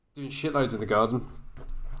Doing shitloads in the garden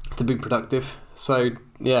to be productive. So,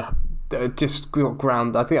 yeah, we got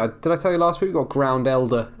ground. Did I tell you last week? We got ground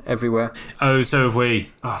elder everywhere. Oh, so have we.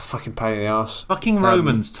 Oh, fucking pain in the arse. Fucking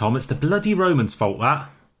Romans, Tom. It's the bloody Romans' fault, that.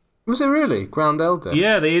 Was it really? Ground elder?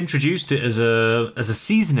 Yeah, they introduced it as a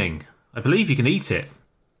seasoning. I believe you can eat it.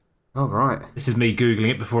 Oh, right. This is me Googling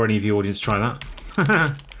it before any of the audience try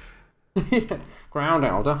that. Yeah. Ground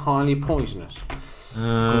elder, highly poisonous.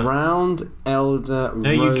 Ground elder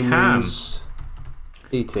Romans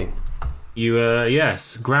eating.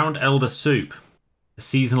 Yes, ground elder soup. A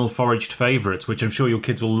seasonal foraged favourite, which I'm sure your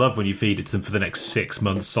kids will love when you feed it to them for the next 6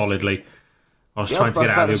 months solidly. I was trying to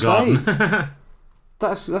get it out of your garden.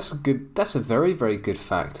 That's good. That's a very, very good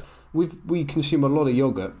fact. We consume a lot of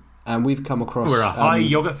yogurt, and we've come across. We're a high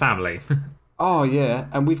yogurt family. Oh yeah,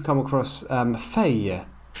 and we've come across faya.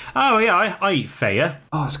 Oh yeah, I eat faya.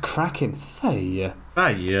 Oh, it's cracking faya.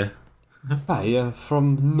 Faya. Faya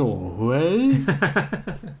from Norway,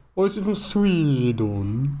 or is it from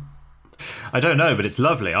Sweden? I don't know, but it's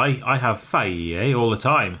lovely. I have faya all the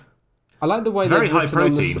time. I like the way it's very high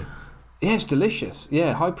protein. Yeah, it's delicious.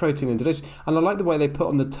 Yeah, high protein and delicious. And I like the way they put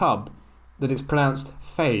on the tub that it's pronounced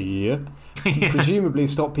faya to presumably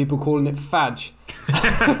stop people calling it fadge.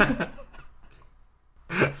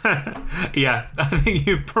 Yeah, I think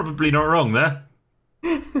you're probably not wrong there.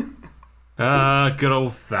 Good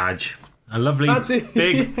old fadge. A lovely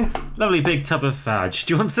big tub of fadge.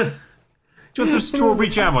 Do you want some strawberry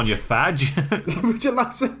jam on your fadge? Would you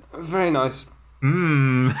like some? Very nice.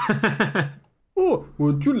 Oh,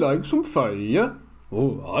 would you like some fire?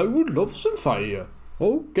 Oh, I would love some fire.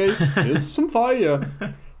 Okay, here's some fire.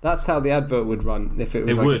 That's how the advert would run if it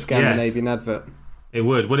was a Scandinavian advert. It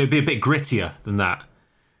would. Would it be a bit grittier than that?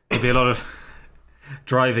 It'd be a lot of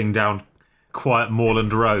driving down quiet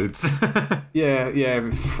moorland roads. yeah,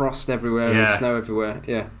 with frost everywhere and snow everywhere.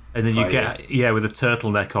 Yeah. And then you get with a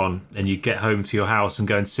turtleneck on, and you get home to your house and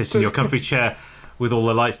go and sit in your comfy chair with all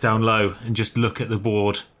the lights down low and just look at the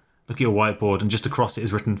board, look at your whiteboard, and just across it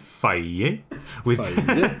is written "Fire"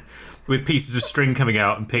 with pieces of string coming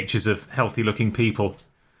out and pictures of healthy-looking people,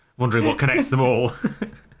 wondering what connects them all.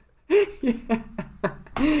 Yeah.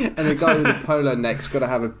 And the guy with the polo neck's got to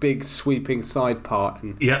have a big sweeping side part.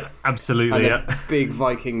 And, yeah, absolutely. And a big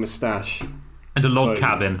Viking moustache. And a log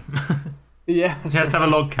cabin. Yeah. He has to have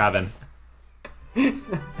a log cabin.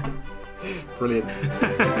 Brilliant.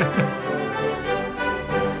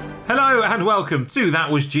 Hello and welcome to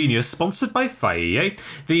That Was Genius, sponsored by Faye,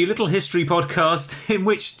 the little history podcast in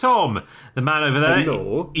which Tom, the man over there,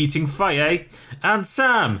 eating Faye, and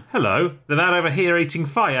Sam, hello, the man over here eating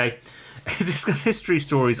Faye, discuss history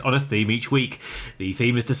stories on a theme each week. The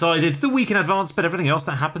theme is decided the week in advance, but everything else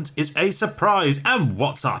that happens is a surprise. And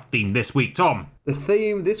what's our theme this week, Tom? The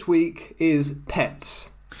theme this week is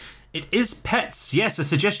pets. It is pets, yes, a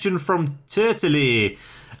suggestion from Turtley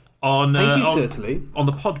on Turtley. On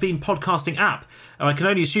the Podbean podcasting app. And I can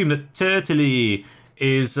only assume that Turtley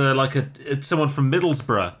is like someone from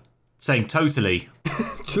Middlesbrough saying totally.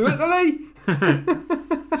 Turtley?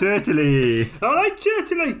 Turtley. All right,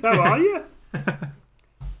 Turtley. How are you?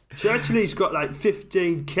 Turtley's got like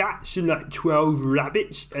 15 cats and like 12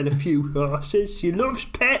 rabbits and a few horses. She loves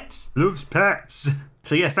pets. Loves pets.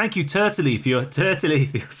 So yes, thank you, Turtley, for your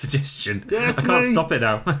suggestion. Turtley. I can't stop it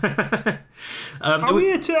now. How are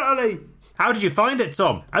you, Turtley? How did you find it,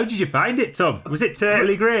 Tom? Was it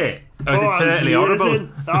Turtley great? Or was it Turtley horrible?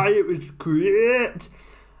 It was great.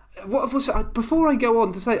 What was it? Before I go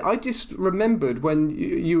on to say, I just remembered when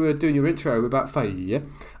you were doing your intro about Faye.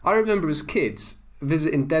 I remember as kids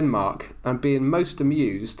visiting Denmark and being most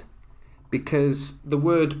amused because the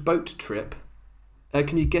word boat trip.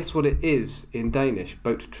 Can you guess what it is in Danish?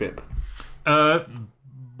 Boat trip.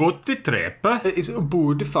 Båttrip. It's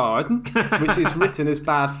bådfarten, which is written as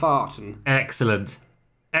bad farten. Excellent.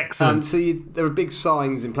 So there are big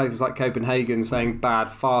signs in places like Copenhagen saying bad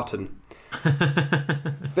farten.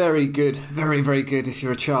 Very good. Very, very good if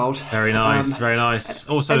you're a child. Very nice, very nice.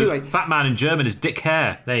 Also, anyway, fat man in German is Dick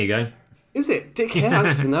Hare. There you go. Is it? Dick Hare? I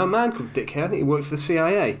used to know a man called Dick Hare. I think he worked for the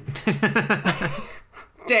CIA.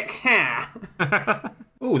 Dick Hare.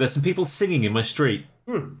 Oh, there's some people singing in my street.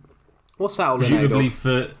 What's that all Presumably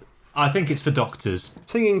I think it's for doctors.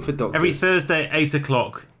 Singing for doctors. Every Thursday at 8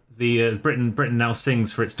 o'clock, the Britain now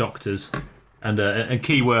sings for its doctors and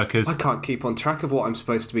key workers. I can't keep on track of what I'm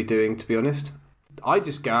supposed to be doing, to be honest. I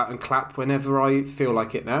just go out and clap whenever I feel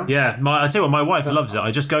like it now. Yeah, I tell you what, my wife loves it.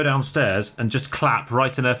 I just go downstairs and just clap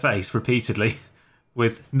right in her face repeatedly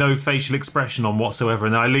with no facial expression on whatsoever,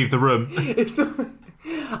 and then I leave the room.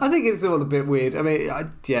 I think it's all a bit weird. I mean,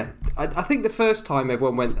 I think the first time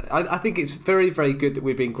everyone went... I think it's very, very good that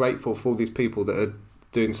we're being grateful for all these people that are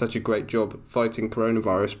doing such a great job fighting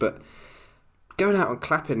coronavirus, but going out and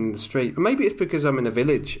clapping in the street... Maybe it's because I'm in a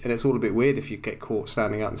village, and it's all a bit weird if you get caught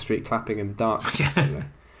standing out in the street clapping in the dark.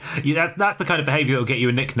 That's the kind of behaviour that will get you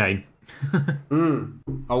a nickname.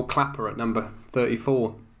 Old Clapper at number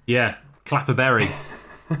 34. Yeah, Clapperberry.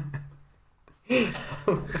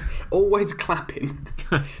 Always clapping.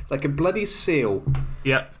 It's like a bloody seal.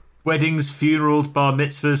 Yep. Weddings, funerals, bar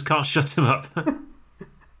mitzvahs, can't shut them up.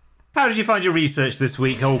 How did you find your research this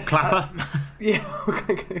week, old Clapper? It's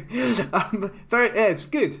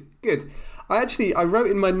good. I wrote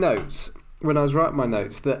in my notes, when I was writing my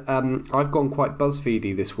notes, that I've gone quite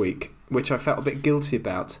BuzzFeedy this week, which I felt a bit guilty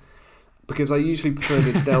about, because I usually prefer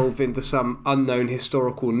to delve into some unknown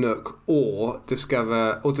historical nook or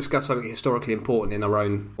discuss something historically important in our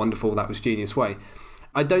own wonderful That Was Genius way.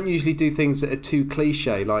 I don't usually do things that are too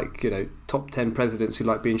cliche, like, top 10 presidents who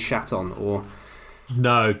like being shat on, or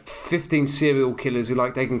 15 serial killers who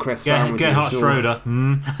like taking crest sandwiches. Gerhard Schroeder.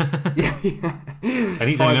 And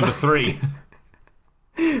he's only number 3.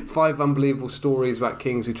 5 unbelievable stories about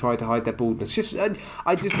kings who tried to hide their baldness.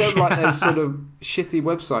 I just don't like those sort of shitty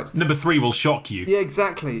websites. Number 3 will shock you. Yeah,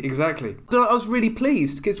 exactly. But I was really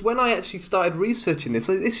pleased, because when I actually started researching this,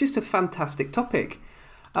 it's just a fantastic topic.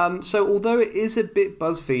 So although it is a bit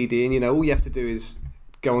BuzzFeedy, and all you have to do is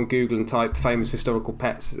go on Google and type famous historical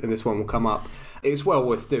pets, and this one will come up, it's well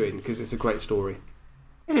worth doing, because it's a great story.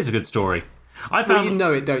 It is a good story. Well, you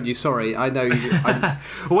know it, don't you? Sorry, I know. Well,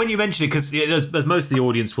 when you mention it, because as most of the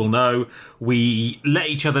audience will know, we let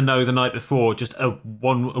each other know the night before, just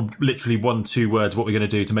literally 1-2 words what we're going to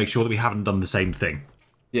do to make sure that we haven't done the same thing.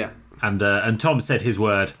 Yeah. And Tom said his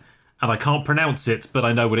word, and I can't pronounce it, but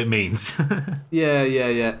I know what it means.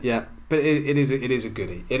 Yeah. But it is a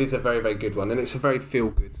goodie. It is a very, very good one, and it's a very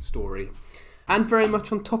feel-good story, and very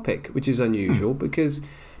much on topic, which is unusual because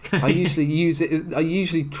I usually use it. I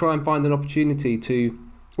usually try and find an opportunity to.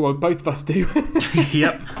 Well, both of us do.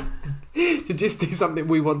 Yep. To just do something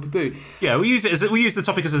we want to do. Yeah, we use the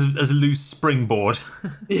topic as a loose springboard.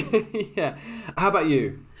 Yeah. How about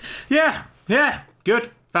you? Yeah. Good.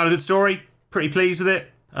 Found a good story. Pretty pleased with it.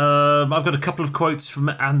 I've got a couple of quotes from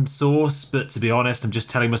and source, but to be honest, I'm just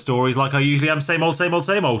telling my stories like I usually am. Same old.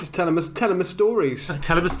 Just tell him my stories.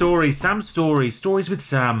 Tell him a story. Sam's stories with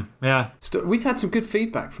Sam. Yeah. We've had some good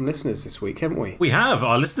feedback from listeners this week, haven't we? We have.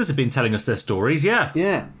 Our listeners have been telling us their stories. Yeah.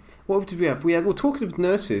 Yeah. What did we have? Well, talking of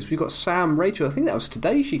nurses, we've got Rachel. I think that was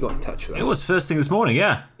today she got in touch with us. It was first thing this morning,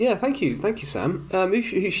 yeah. Yeah, thank you, Sam.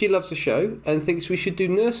 She loves the show and thinks we should do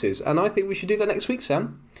nurses, and I think we should do that next week,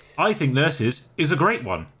 Sam. I think nurses is a great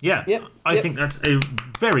one. Yeah. Yep. I think that's a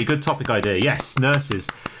very good topic idea. Yes, nurses.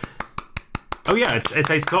 Oh yeah, it's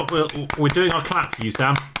A. Scott. We're doing our clap for you,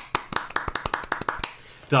 Sam.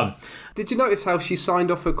 Done. Did you notice how she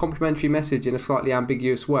signed off her complimentary message in a slightly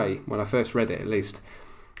ambiguous way when I first read it, at least?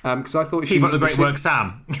 Because I thought she keep up the great work,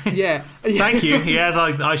 Sam. Yeah. Thank you. Yes,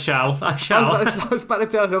 I shall. I was about to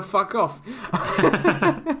tell her to fuck off.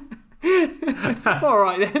 All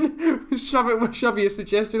right then, shove your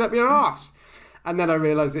suggestion up your arse. And then I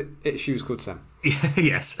realised she was called Sam.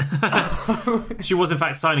 Yes. She was in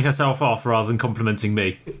fact signing herself off rather than complimenting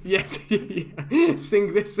me. Yes, yeah.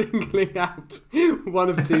 Singling out one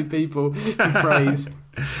of 2 people for praise.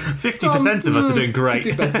 50% of us are doing great.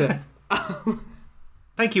 Do better.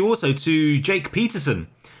 Thank you also to Jake Peterson,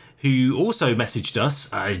 who also messaged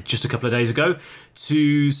us just a couple of days ago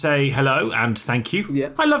to say hello and thank you. Yeah.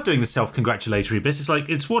 I love doing the self-congratulatory bit.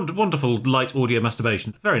 It's wonderful light audio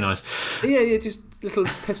masturbation. Very nice. Yeah, just little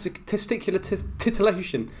testicular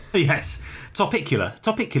titillation. Yes, topicular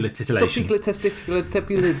titillation.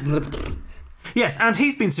 Testicular. Yes, and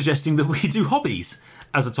he's been suggesting that we do hobbies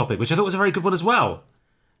as a topic, which I thought was a very good one as well.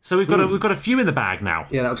 So we've got a few in the bag now.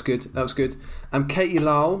 Yeah, that was good. Katie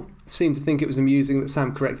Lyle seemed to think it was amusing that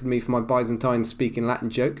Sam corrected me for my Byzantine speaking Latin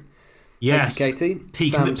joke. Yes, thank you, Katie.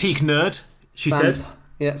 Peak nerd. She says.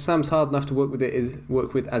 Yeah, Sam's hard enough to work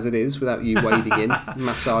with as it is without you wading in,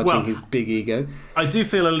 massaging his big ego. I do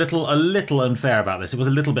feel a little unfair about this. It was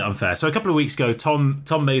a little bit unfair. So a couple of weeks ago,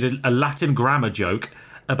 Tom made a Latin grammar joke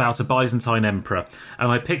about a Byzantine emperor,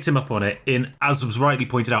 and I picked him up on it in, as was rightly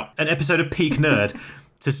pointed out, an episode of Peak Nerd.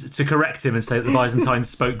 To correct him and say that the Byzantines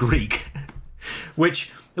spoke Greek,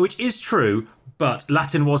 which is true, but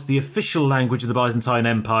Latin was the official language of the Byzantine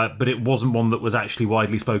Empire, but it wasn't one that was actually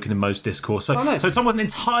widely spoken in most discourse. So, so Tom wasn't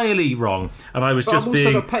entirely wrong, and I was just being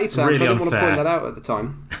really unfair. I didn't want to point that out at the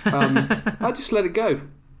time. I just let it go.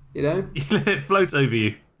 You know? You let it float over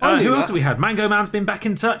you. Who else have we had? Mango Man's been back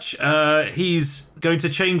in touch. He's going to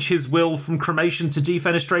change his will from cremation to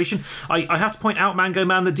defenestration. I have to point out, Mango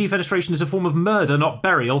Man, that defenestration is a form of murder, not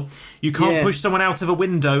burial. You can't push someone out of a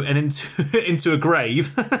window and into a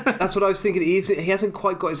grave. That's what I was thinking. He hasn't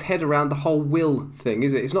quite got his head around the whole will thing,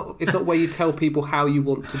 is it? It's not where you tell people how you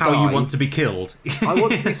want to die. How you want to be killed. I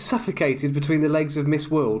want to be suffocated between the legs of Miss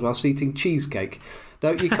World whilst eating cheesecake.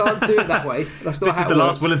 No, you can't do it that way. That's not this how is the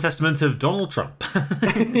last will and testament of Donald Trump.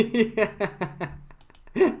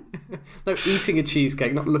 No, eating a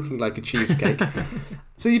cheesecake, not looking like a cheesecake.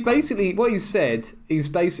 So what he said is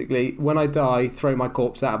basically, when I die, throw my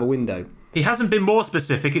corpse out of a window. He hasn't been more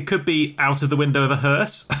specific. It could be out of the window of a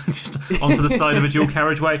hearse, just onto the side of a dual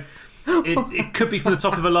carriageway. It could be from the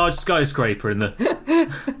top of a large skyscraper in the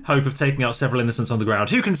hope of taking out several innocents on the ground.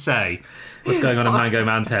 Who can say what's going on in Mango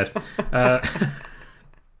Man's head?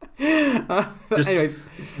 Just anyway.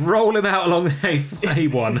 Roll him out along the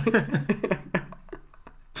A1.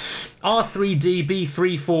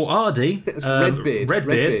 R3DB34RD. That's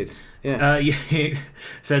Redbeard. Yeah. He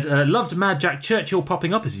said, loved Mad Jack Churchill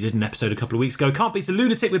popping up as he did an episode a couple of weeks ago. Can't beat a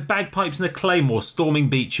lunatic with bagpipes and a claymore storming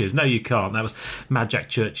beaches. No, you can't. That was Mad Jack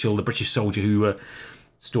Churchill, the British soldier who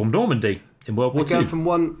stormed Normandy in World War II.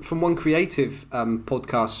 Going from one creative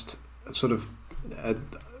podcast sort of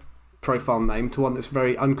profile name to one that's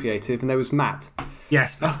very uncreative, and there was Matt.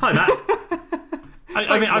 Yes. Hi, Matt.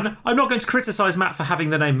 I'm not going to criticise Matt for having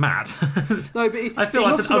the name Matt. No, but I feel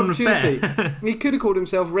that's an unfair. He could have called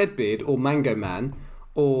himself Redbeard or Mango Man,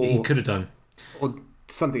 or he could have done, or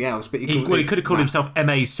something else. But he could have called himself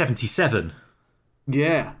MA77.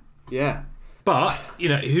 Yeah. But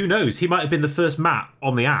who knows? He might have been the first Matt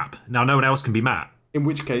on the app. Now no one else can be Matt. In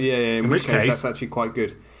which case, In which case, that's actually quite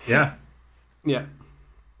good. Yeah.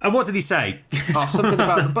 And what did he say? Something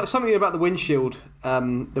about the windshield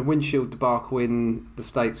debacle in the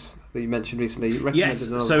States that you mentioned recently. Yes,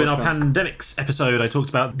 so in our pandemics episode, I talked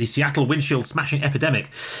about the Seattle windshield smashing epidemic,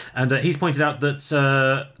 and he's pointed out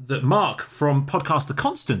that Mark from podcast The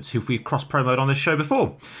Constant, who we've cross-promoted on this show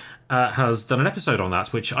before, has done an episode on that,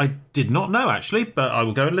 which I did not know actually, but I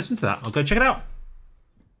will go and listen to that. I'll go check it out.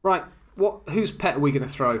 Right, whose pet are we going to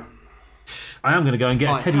throw? I am going to go and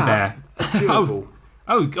get a teddy bear. A gerbil.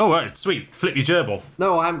 Oh, right, sweet. Flip your gerbil.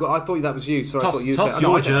 No, I haven't got. I thought that was you. Sorry, I thought you said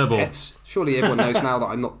your gerbil. Pets. Surely everyone knows now that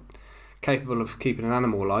I'm not capable of keeping an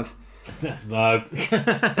animal alive. No.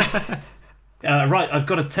 Right, I've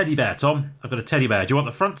got a teddy bear, Tom. I've got a teddy bear. Do you want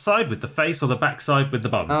the front side with the face or the back side with the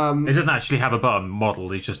bum? It doesn't actually have a bum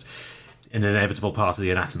modelled. It's just an inevitable part of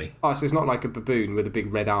the anatomy. Oh, so it's not like a baboon with a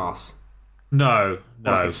big red arse. No.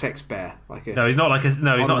 Like a sex bear. No, he's not like a.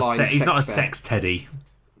 No, he's not. He's not a sex teddy.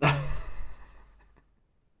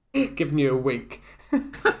 Giving you a wink.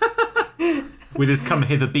 With his come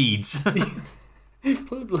hither beads.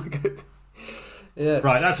 Yes.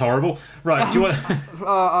 Right, that's horrible. Right, do you want...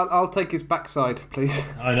 I'll take his backside, please.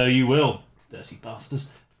 I know you will. Dirty bastards.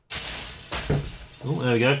 Oh,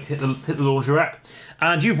 there we go. Hit the laundry rack.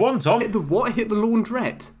 And you've won, Tom. Hit the what? Hit the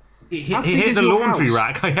laundrette? He hit the laundry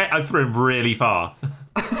rack. I threw him really far.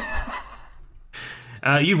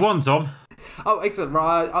 You've won, Tom. Oh, excellent.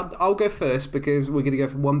 Right, I'll go first because we're going to go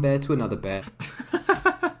from one bear to another bear.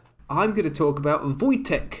 I'm going to talk about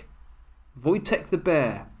Wojtek. Wojtek the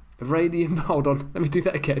bear. Hold on, let me do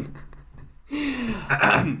that again.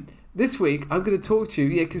 This week, I'm going to talk to you.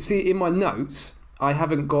 Yeah, because see, in my notes, I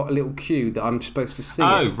haven't got a little cue that I'm supposed to see.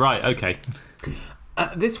 Oh, right, okay.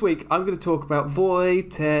 This week, I'm going to talk about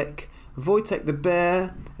Wojtek the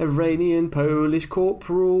bear, Iranian Polish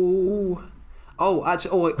corporal. Oh,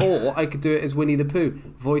 actually, or I could do it as Winnie the Pooh.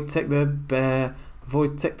 Wojtek the bear,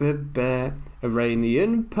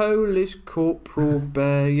 Iranian Polish corporal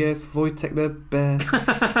bear. Yes, Wojtek the bear.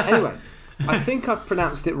 Anyway, I think I've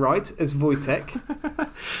pronounced it right as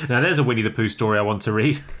Wojtek. Now, there's a Winnie the Pooh story I want to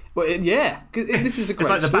read. Well, yeah, because this is a great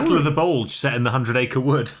story. It's like the Battle of the Bulge set in the 100-acre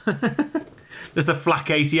wood. There's the Flak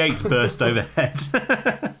 88 burst overhead.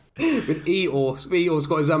 With Eeyor's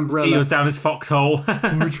got his umbrella. Eeyor's down his foxhole.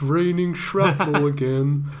 It's raining shrapnel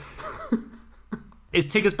again. Is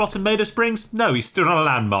Tigger's bottom made of springs? No, he's stood on a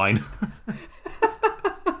landmine.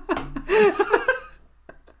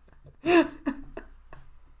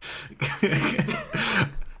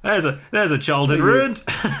 There's a childhood ruined.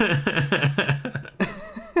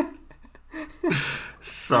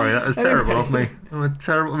 Sorry, that was terrible of me. I'm a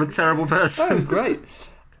terrible person. That was great.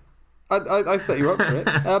 I set you up for it.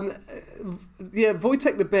 Yeah,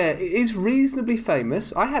 Wojtek the bear is reasonably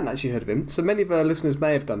famous. I hadn't actually heard of him, so many of our listeners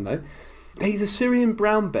may have done though. He's a Syrian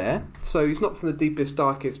brown bear, so he's not from the deepest,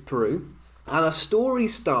 darkest Peru. And our story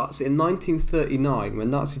starts in 1939 when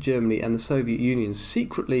Nazi Germany and the Soviet Union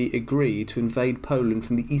secretly agreed to invade Poland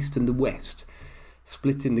from the east and the west,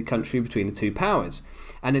 splitting the country between the two powers.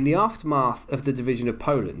 And in the aftermath of the division of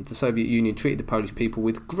Poland, the Soviet Union treated the Polish people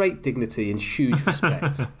with great dignity and huge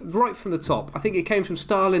respect. Right from the top. I think it came from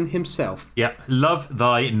Stalin himself. Yeah, love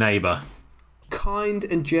thy neighbour. Kind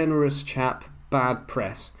and generous chap, bad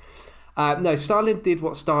press. No, Stalin did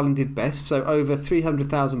what Stalin did best. So over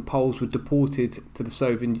 300,000 Poles were deported to the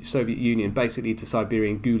Soviet Union, basically to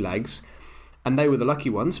Siberian gulags. And they were the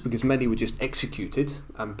lucky ones because many were just executed.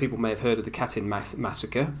 People may have heard of the Katyn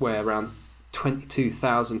massacre, where around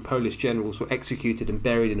 22,000 Polish generals were executed and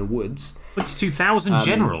buried in the woods. 22,000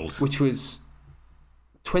 generals? Which was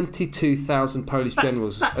 22,000 Polish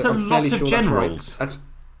generals. That's a lot of generals.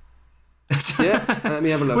 Yeah, let me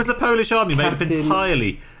have a look. Was the Polish army made up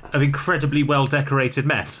entirely of incredibly well-decorated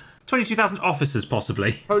men? 22,000 officers,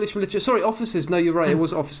 possibly. Polish military. Sorry, officers. No, you're right. It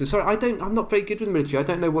was officers. Sorry, I'm not very good with the military. I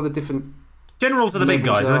don't know what the different. Generals are the big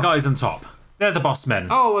guys. They're the guys on top. They're the boss men.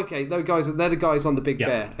 Oh, okay. They're the guys on the big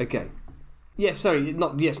bear. Okay. Yeah, sorry.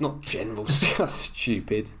 Not generals.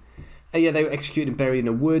 Stupid. Yeah, they were executed and buried in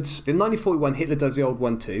the woods. In 1941, Hitler does the old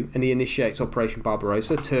one too, and he initiates Operation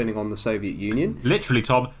Barbarossa, turning on the Soviet Union. Literally,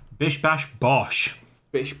 Tom. Bish bash bosh.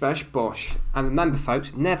 Bish bash bosh. And remember,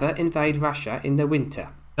 folks, never invade Russia in the winter.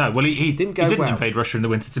 No, well, he didn't invade Russia in the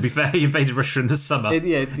winter, to be fair. He invaded Russia in the summer.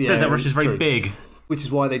 Turns out Russia's very big. Which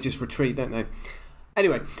is why they just retreat, don't they?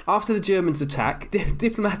 Anyway, after the Germans' attack,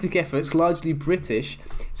 diplomatic efforts, largely British,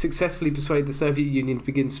 successfully persuade the Soviet Union to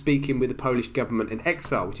begin speaking with the Polish government in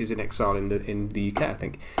exile, which is in exile in the UK, I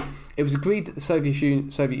think. It was agreed that the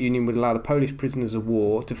Soviet Union would allow the Polish prisoners of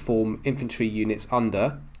war to form infantry units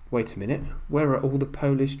under... Wait a minute, where are all the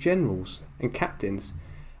Polish generals and captains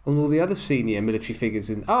and all the other senior military figures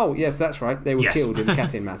in... Oh, yes, that's right, they were killed in the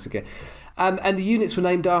Katyn massacre. And the units were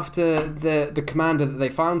named after the commander that they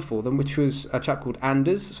found for them, which was a chap called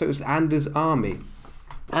Anders, so it was Anders' army.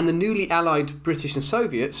 And the newly allied British and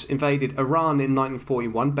Soviets invaded Iran in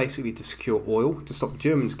 1941, basically to secure oil, to stop the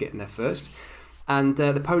Germans getting there first. And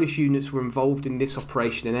the Polish units were involved in this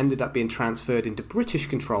operation and ended up being transferred into British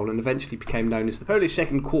control and eventually became known as the Polish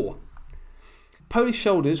Second Corps. Polish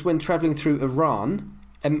soldiers, when travelling through Iran,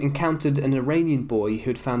 encountered an Iranian boy who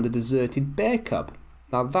had found a deserted bear cub.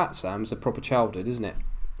 Now that, Sam, is a proper childhood, isn't it?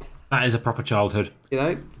 That is a proper childhood. You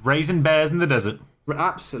know? Raising bears in the desert.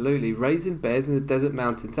 Absolutely. Raising bears in the desert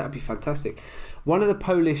mountains. That would be fantastic. One of the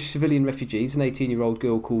Polish civilian refugees, an 18-year-old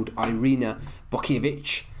girl called Irina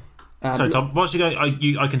Bokiewicz... Sorry, Tom. What's going?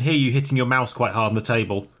 I can hear you hitting your mouse quite hard on the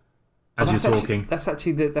table as you're talking. That's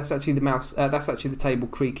actually the mouse. That's actually the table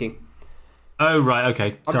creaking. Oh right,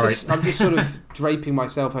 okay. Sorry. I'm just sort of draping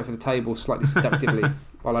myself over the table slightly seductively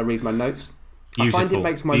while I read my notes. Beautiful, I find it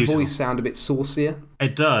makes my voice sound a bit saucier.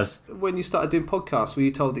 It does. When you started doing podcasts, were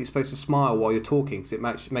you told that you're supposed to smile while you're talking because it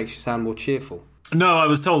makes you sound more cheerful? No, I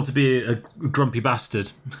was told to be a grumpy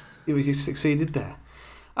bastard. You succeeded there.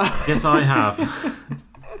 Yes, I have.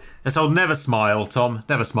 Yes, I'll never smile, Tom.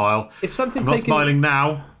 Never smile. It's something. I'm not smiling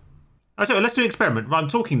now. Let's do an experiment. I'm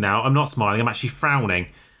talking now. I'm not smiling. I'm actually frowning,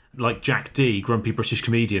 like Jack D, grumpy British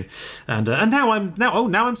comedian. And now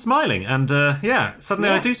I'm smiling. And suddenly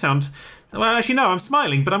I do sound. Well, actually, no, I'm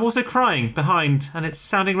smiling, but I'm also crying behind, and it's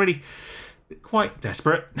sounding really quite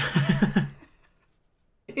desperate.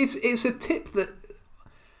 It's a tip that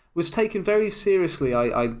was taken very seriously,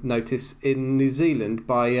 I noticed, in New Zealand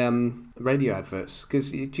by radio adverts,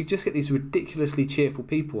 because you just get these ridiculously cheerful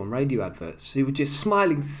people on radio adverts who were just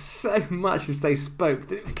smiling so much as they spoke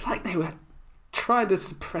that it was like they were trying to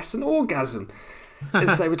suppress an orgasm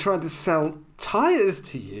as they were trying to sell tyres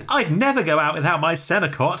to you. I'd never go out without my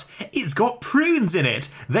Senecot. It's got prunes in it.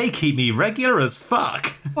 They keep me regular as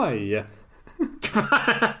fuck. Oh, yeah.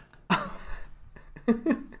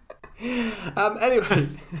 Anyway,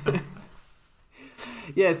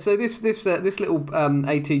 yeah. So this little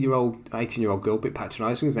 18-year-old girl, a bit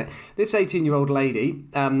patronising, isn't it? This 18-year-old lady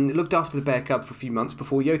looked after the bear cub for a few months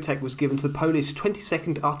before Jotek was given to the Polish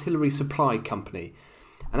 22nd Artillery Supply Company.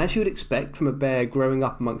 And as you would expect from a bear growing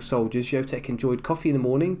up amongst soldiers, Jotek enjoyed coffee in the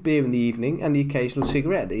morning, beer in the evening, and the occasional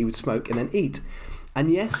cigarette that he would smoke and then eat. And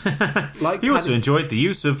yes, he also enjoyed the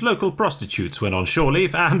use of local prostitutes when on shore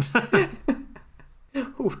leave and.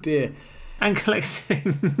 Oh dear. And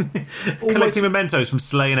collecting mementos from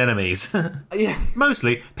slain enemies. Yeah.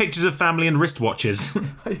 Mostly pictures of family and wristwatches.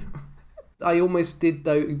 I almost did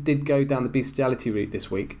go down the bestiality route this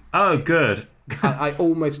week. Oh, good. I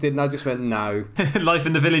almost did, and I just went, no. Life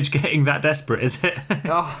in the village getting that desperate, is it?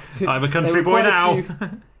 Oh, I'm a country boy now.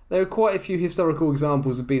 There are quite a few historical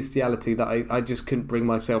examples of bestiality that I just couldn't bring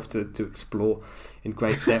myself to explore in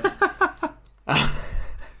great depth.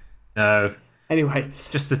 No. Anyway.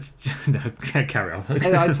 No, carry on.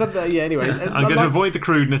 Anyway. I'm going to avoid the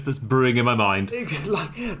crudeness that's brewing in my mind.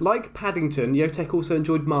 Like Paddington, Yotek also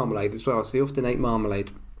enjoyed marmalade as well, so he often ate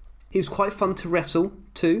marmalade. He was quite fun to wrestle,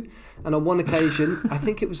 too. And on one occasion, I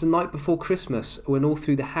think it was the night before Christmas, when all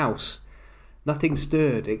through the house, nothing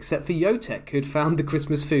stirred except for Yotek, who had found the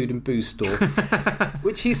Christmas food and booze store,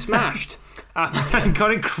 which he smashed.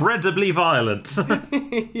 Got incredibly violent.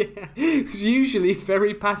 Yeah, he was usually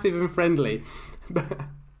very passive and friendly.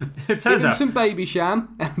 It turns out some baby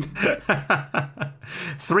sham and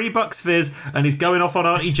 $3 fizz, and he's going off on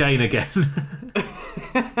Auntie Jane again.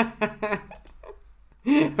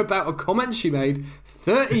 About a comment she made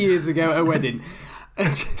 30 years ago at a wedding.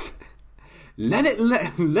 Just let it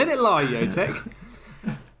lie, Yotek.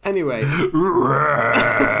 Anyway.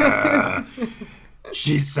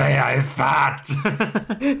 She say I fat.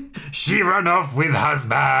 She run off with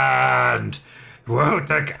husband.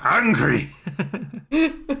 Yotek angry.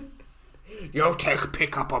 Yotek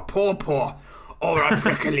pick up a pawpaw or a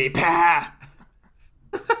prickly pear.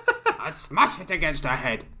 I'd smash it against her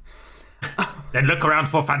head. Then look around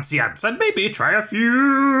for fancy ants and maybe try a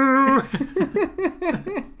few.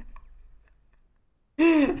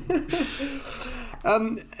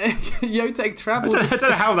 Yotek travelled. I don't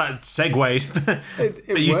know how that segued, but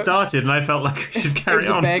you started and I felt like I should carry on. It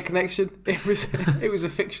was a bear connection. It was a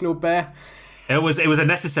fictional bear. It was a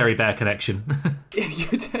necessary bear connection.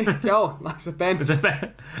 That's a bear. It was a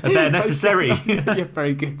bear necessary. Yeah,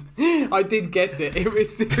 very good. I did get it.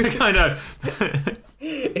 I know.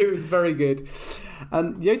 It was very good.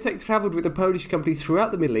 Yotek travelled with a Polish company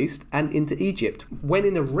throughout the Middle East and into Egypt. When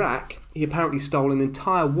in Iraq, he apparently stole an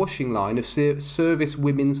entire washing line of service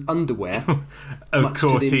women's underwear. Of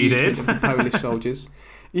course he did. Of the Polish soldiers.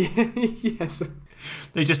 Yes.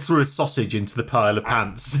 They just threw a sausage into the pile of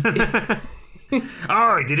pants.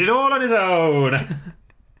 Oh, he did it all on his own.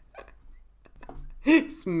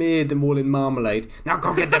 Smeared them all in marmalade. Now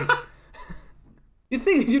go get them.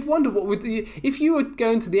 You'd wonder what would if you were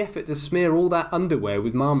going to the effort to smear all that underwear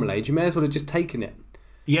with marmalade, you may as well have just taken it.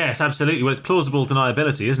 Yes, absolutely. Well, it's plausible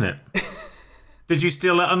deniability, isn't it? Did you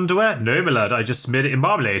steal that underwear? No, my lad. I just smeared it in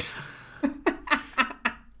marmalade.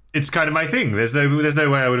 It's kind of my thing. There's no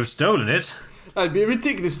way I would have stolen it. That'd be a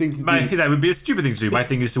ridiculous thing to do. That would be a stupid thing to do. My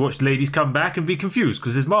thing is to watch ladies come back and be confused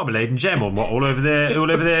because there's marmalade and jam all over their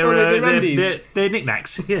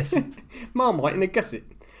knickknacks. Yes, Marmite in a gusset.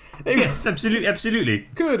 Yes, absolutely.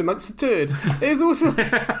 Good amongst the turd. There's also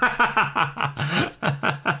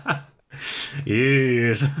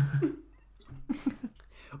yes.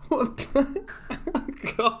 What?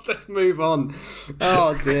 God, let's move on.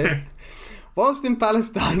 Oh dear. Whilst in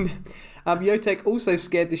Palestine, Yotek also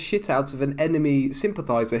scared the shit out of an enemy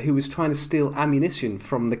sympathiser who was trying to steal ammunition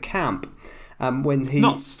from the camp. When he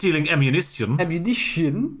not stealing ammunition.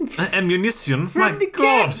 Ammunition from my the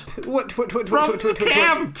God! Camp. What? From the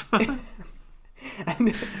camp.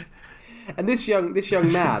 And this young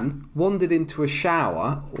man wandered into a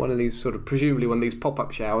shower, one of these presumably one of these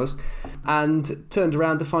pop-up showers, and turned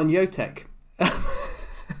around to find Yotek.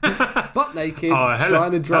 Butt naked,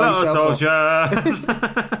 trying to dry himself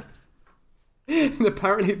off. And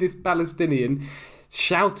apparently this Palestinian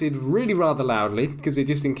shouted really rather loudly because he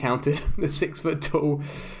just encountered a 6 foot tall,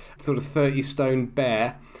 30 stone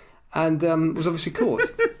bear, and was obviously caught.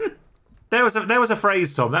 There was a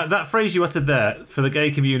phrase, Tom. That phrase you uttered there for the gay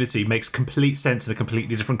community makes complete sense in a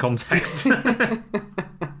completely different context.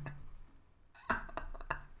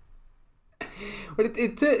 But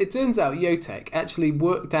it turns out Yotek actually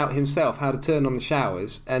worked out himself how to turn on the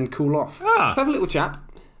showers and cool off. Have a little chap,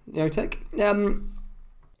 Yotek.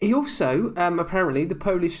 He also, apparently, the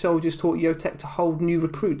Polish soldiers taught Yotek to hold new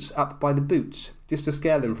recruits up by the boots, just to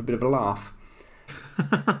scare them for a bit of a laugh.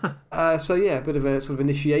 A bit of a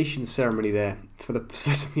initiation ceremony there for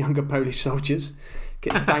some younger Polish soldiers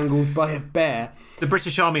getting bangled by a bear. The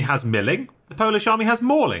British Army has milling. The Polish Army has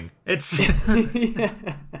mauling. It's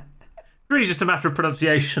really just a matter of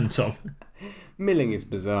pronunciation, Tom. Milling is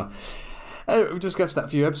bizarre. We discussed that a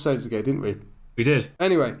few episodes ago, didn't we? We did.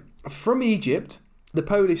 Anyway, from Egypt, the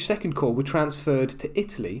Polish Second Corps were transferred to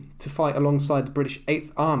Italy to fight alongside the British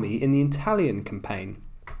 8th Army in the Italian campaign.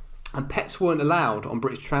 And pets weren't allowed on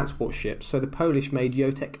British transport ships, so the Polish made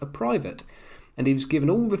Yotek a private. And he was given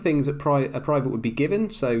all the things that a private would be given,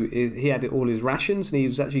 so he had all his rations, and he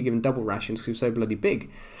was actually given double rations because he was so bloody big.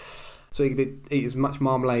 So he could eat as much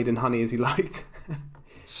marmalade and honey as he liked.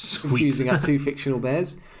 Sweet. Confusing up two fictional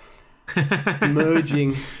bears.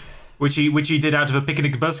 Merging Which he did out of a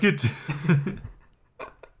picnic basket.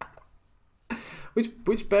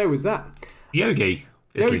 Which bear was that? Yogi.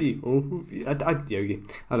 Yogi. Yogi.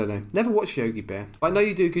 I don't know. Never watched Yogi Bear. I know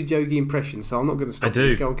you do a good Yogi impression, so I'm not going to stop. I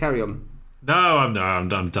do. Go on, carry on. No, I'm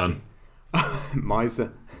done.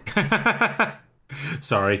 Miser.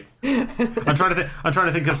 Sorry. I'm trying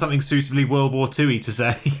to think of something suitably World War II-y to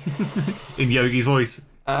say in Yogi's voice.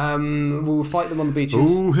 We'll fight them on the beaches.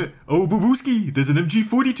 Oh, Babooski, there's an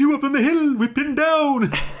MG42 up on the hill. We're pinned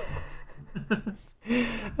down.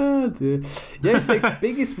 Oh dear. Yotek's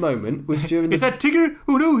biggest moment was during Is that Tigger?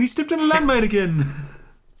 Oh no, he stepped on a landmine again.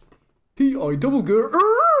 T.I. double girl.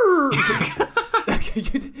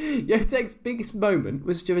 Yotek's biggest moment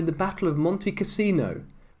was during the Battle of Monte Cassino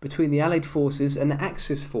between the Allied forces and the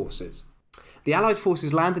Axis forces. The Allied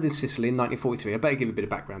forces landed in Sicily in 1943. I better give a bit of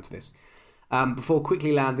background to this. Before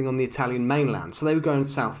quickly landing on the Italian mainland. So they were going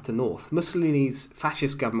south to north. Mussolini's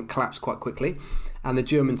fascist government collapsed quite quickly, and the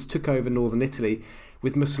Germans took over northern Italy,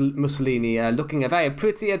 with Mussolini looking very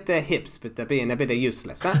pretty at their hips, but being a bit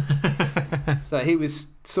useless. Huh? So he was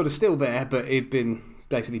sort of still there, but he'd been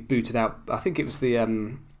basically booted out. I think it was the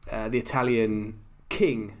Italian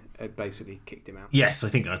king had basically kicked him out. Yes, I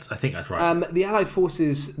think that's right. The Allied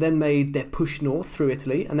forces then made their push north through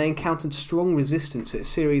Italy, and they encountered strong resistance at a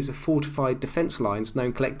series of fortified defence lines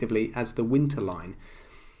known collectively as the Winter Line.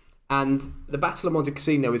 And the Battle of Monte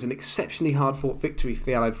Cassino was an exceptionally hard-fought victory for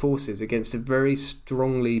the Allied forces against a very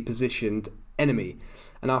strongly positioned enemy.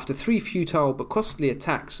 And after 3 futile but costly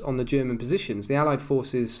attacks on the German positions, the Allied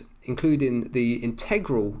forces, including the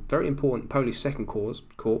integral, very important Polish Second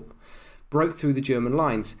Corps, broke through the German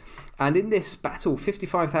lines. And in this battle,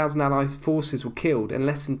 55,000 Allied forces were killed and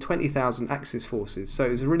less than 20,000 Axis forces. So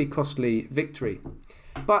it was a really costly victory.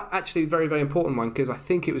 But actually a very, very important one, because I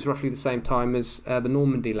think it was roughly the same time as the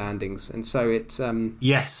Normandy landings. And so it...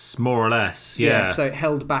 yes, more or less, yeah. So it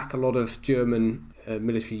held back a lot of German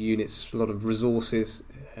military units, a lot of resources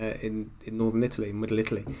in northern Italy, in middle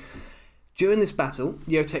Italy. During this battle,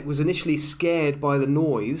 Jotek was initially scared by the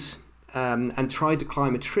noise and tried to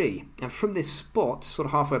climb a tree. And from this spot, sort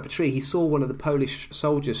of halfway up a tree, he saw one of the Polish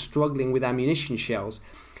soldiers struggling with ammunition shells.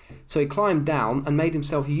 So he climbed down and made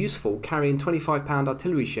himself useful, carrying 25-pound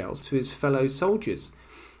artillery shells to his fellow soldiers.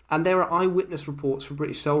 And there are eyewitness reports from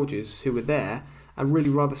British soldiers who were there and really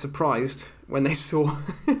rather surprised when they saw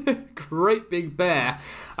a great big bear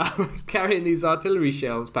carrying these artillery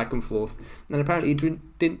shells back and forth. And apparently he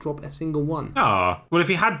didn't drop a single one. Ah, well, if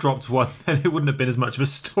he had dropped one, then it wouldn't have been as much of a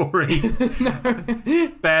story.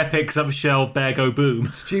 No. Bear picks up a shell, bear go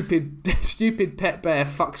boom. Stupid pet bear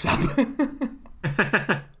fucks up.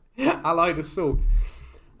 Allied assault.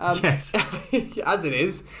 Yes. As it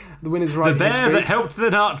is, the winner's right. The bear history. that helped the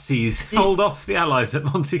Nazis hold off the Allies at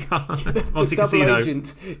Monte Cassino. Double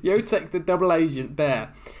agent. Jotek, the double agent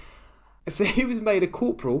bear. So he was made a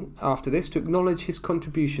corporal after this to acknowledge his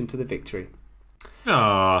contribution to the victory.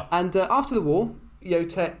 Aww. And after the war,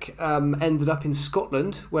 Jotek ended up in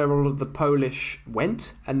Scotland, where all of the Polish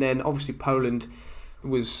went. And then obviously Poland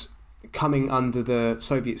was coming under the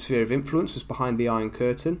Soviet sphere of influence, was behind the Iron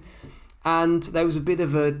Curtain. And there was a bit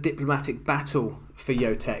of a diplomatic battle for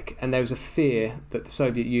Jotek, and there was a fear that the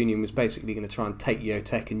Soviet Union was basically going to try and take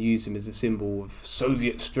Jotek and use him as a symbol of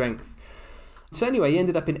Soviet strength. So anyway, he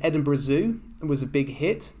ended up in Edinburgh Zoo and was a big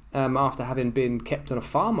hit after having been kept on a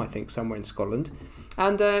farm, I think, somewhere in Scotland.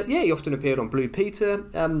 And he often appeared on Blue Peter.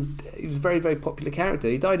 He was a very, very popular character.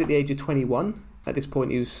 He died at the age of 21. At this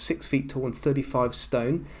point, he was 6 feet tall and 35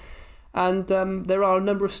 stone. And there are a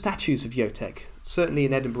number of statues of Jotek, certainly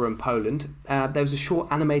in Edinburgh and Poland. There was a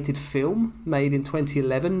short animated film made in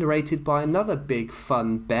 2011, narrated by another big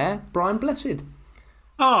fun bear, Brian Blessed.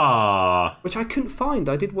 Ah, which I couldn't find.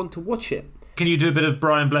 I did want to watch it. Can you do a bit of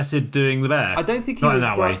Brian Blessed doing the bear? I don't think he was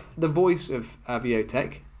the voice of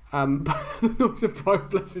Jotek. But the voice of Brian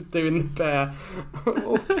Blessed doing the bear.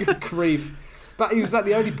 Oh, good grief. But he was about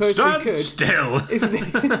the only person who could. Stand still. Isn't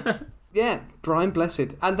he? Yeah, Brian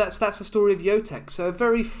Blessed. And that's the story of Jotek. So a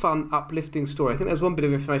very fun, uplifting story. I think there's one bit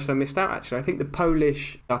of information I missed out, actually. I think the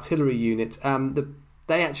Polish artillery unit,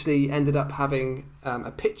 they actually ended up having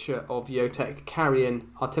a picture of Jotek carrying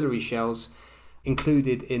artillery shells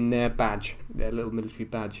included in their badge, their little military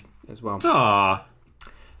badge as well. Ah.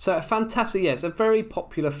 So a fantastic, yes, a very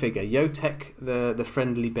popular figure, Jotek, the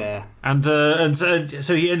friendly bear. And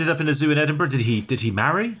so he ended up in a zoo in Edinburgh. Did he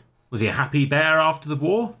marry? Was he a happy bear after the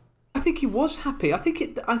war? I think he was happy. I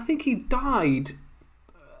think he died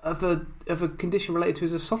of a condition related to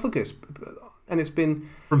his esophagus, and it's been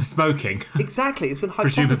from smoking. Exactly, it's been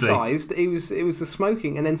hypothesised that it was the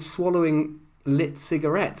smoking and then swallowing lit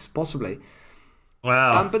cigarettes, possibly.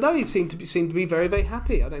 Wow. But no, he seemed to be very, very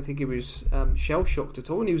happy. I don't think he was shell shocked at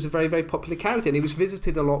all, and he was a very, very popular character. And he was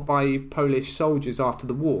visited a lot by Polish soldiers after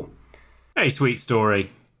the war. Very sweet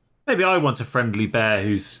story. Maybe I want a friendly bear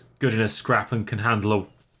who's good in a scrap and can handle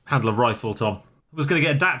a rifle. Tom, I was going to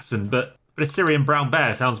get a Dachshund, but a Syrian brown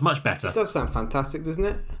bear sounds much better. It does sound fantastic, doesn't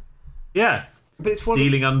it? Yeah. But it's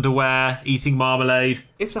stealing underwear, eating marmalade.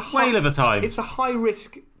 It's a whale of a time. It's a high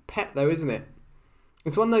risk pet, though, isn't it?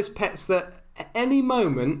 It's one of those pets that at any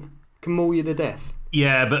moment can maul you to death.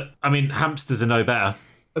 Yeah, but I mean, hamsters are no better.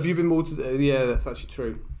 Have you been mauled to death? Yeah, that's actually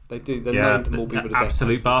true. They do. They're known to maul people to death.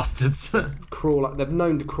 Absolute bastards. They're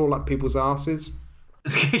known to crawl up people's arses.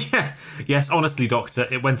 Yeah. Yes, honestly, Doctor,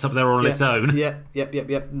 it went up there on its own.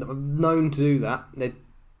 Yep. Known to do that. They're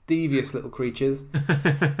devious little creatures.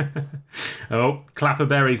 Oh,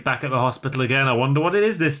 Clapperberry's back at the hospital again. I wonder what it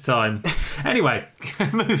is this time. Anyway,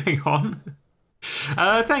 moving on.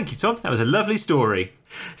 Thank you, Tom. That was a lovely story.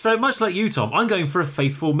 So, much like you, Tom, I'm going for a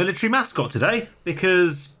faithful military mascot today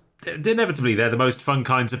because inevitably they're the most fun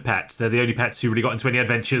kinds of pets. They're the only pets who really got into any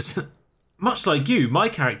adventures. Much like yours, my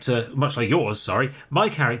character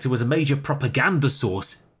was a major propaganda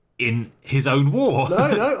source in his own war.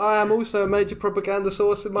 No, I am also a major propaganda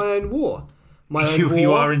source in my own war.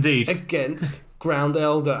 You are indeed. Against Ground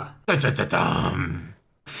Elder.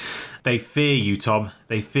 They fear you, Tom.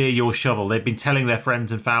 They fear your shovel. They've been telling their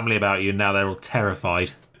friends and family about you, and now they're all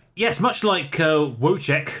terrified. Yes, much like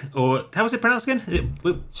Wojciech, or how was it pronounced again?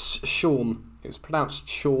 Sean. It was pronounced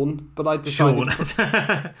Sean, but I decided...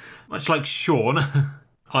 Sean. Much like Sean,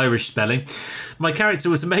 Irish spelling. My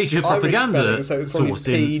character was a major propaganda so it's source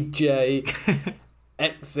in...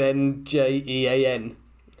 PJXNJEAN.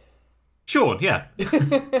 Sean, yeah.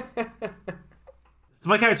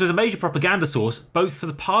 My character was a major propaganda source both for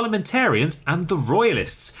the parliamentarians and the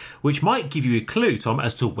royalists, which might give you a clue, Tom,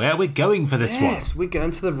 as to where we're going for this one. Yes, we're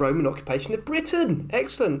going for the Roman occupation of Britain.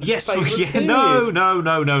 Excellent. Yes, no. We're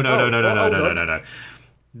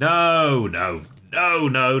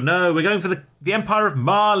going for the Empire of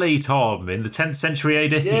Mali, Tom, in the 10th century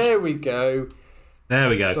AD. There we go.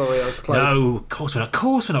 Sorry, I was close. No, of course we're not.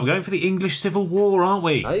 We're going for the English Civil War, aren't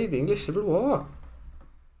we? Hey, the English Civil War.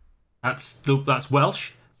 That's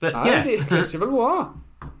Welsh, but yes. The English Civil War.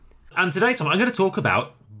 And today, Tom, I'm going to talk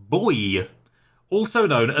about Boy, also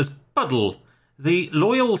known as Buddle, the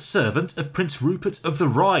loyal servant of Prince Rupert of the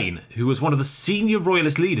Rhine, who was one of the senior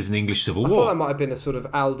royalist leaders in the English Civil War. I thought that might have been a sort of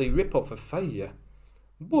Aldi rip-off of Faye.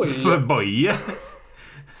 Boy.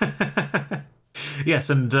 Yes,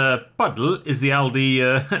 and Buddle is the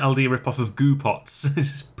Aldi rip-off of Goo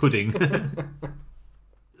Pots pudding.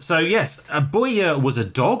 So yes, Boy was a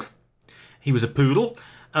dog. He was a poodle,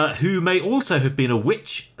 who may also have been a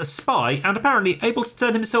witch, a spy, and apparently able to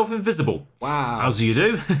turn himself invisible. Wow. As you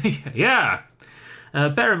do. Yeah.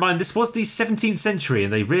 Bear in mind, this was the 17th century,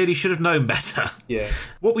 and they really should have known better. Yeah.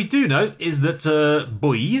 What we do know is that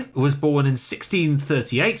Boy was born in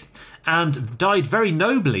 1638 and died very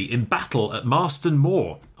nobly in battle at Marston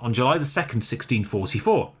Moor on July the 2nd,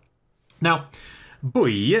 1644. Now,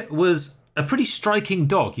 Boy was a pretty striking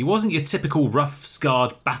dog. He wasn't your typical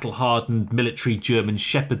rough-scarred, battle-hardened military German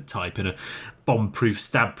shepherd type in a bomb-proof,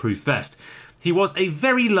 stab-proof vest. He was a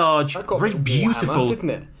very large, very beautiful...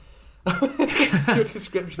 Didn't it? Your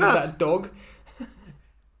description of that dog.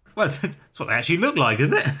 Well, that's what they actually look like,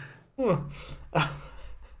 isn't it?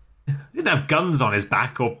 He didn't have guns on his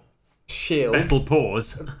back or shields, metal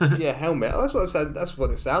paws. Yeah, helmet. That's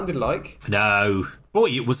what it sounded like. No,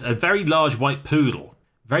 Boy, it was a very large white poodle.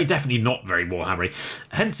 Very definitely not very Warhammery.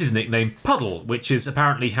 Hence his nickname Puddle, which is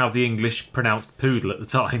apparently how the English pronounced poodle at the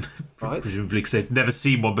time. Right. Presumably because they'd never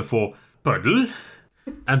seen one before. Puddle.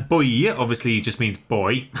 And Boy obviously just means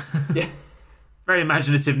boy. Yeah. Very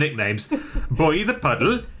imaginative nicknames. Boy the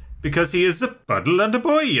Puddle, because he is a puddle and a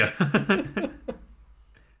boy.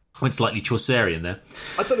 Went slightly Chaucerian there.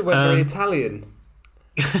 I thought it went very Italian.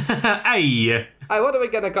 Hey, what are we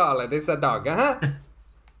going to call it? It's a dog, huh?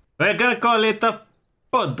 We're going to call it a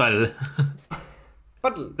Puddle.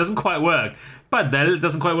 Puddle. Doesn't quite work. Puddle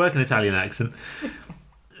doesn't quite work in Italian accent.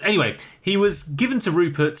 Anyway, he was given to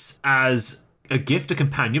Rupert as a gift, a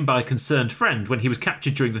companion, by a concerned friend when he was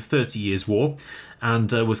captured during the 30 Years' War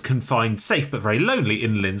and was confined safe but very lonely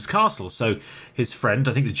in Linz Castle. So his friend,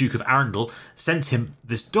 I think the Duke of Arundel, sent him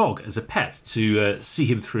this dog as a pet to see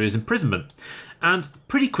him through his imprisonment. And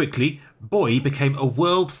pretty quickly, Boy became a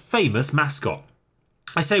world-famous mascot.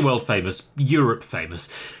 I say world famous, Europe famous.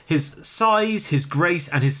 His size, his grace,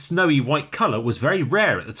 and his snowy white colour was very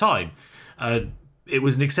rare at the time. It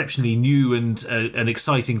was an exceptionally new and an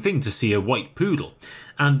exciting thing to see a white poodle.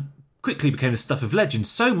 And quickly became the stuff of legend,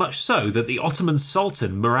 so much so that the Ottoman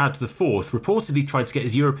Sultan Murad IV reportedly tried to get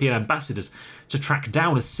his European ambassadors to track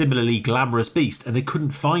down a similarly glamorous beast, and they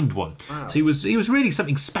couldn't find one. Wow. So he was really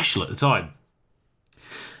something special at the time.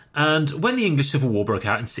 And when the English Civil War broke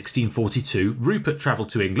out in 1642, Rupert travelled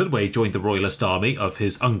to England, where he joined the Royalist army of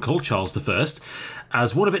his uncle, Charles I,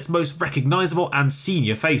 as one of its most recognisable and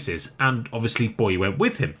senior faces, and obviously Boy went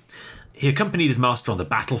with him. He accompanied his master on the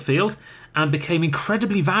battlefield and became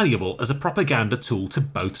incredibly valuable as a propaganda tool to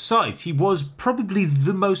both sides. He was probably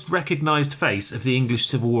the most recognised face of the English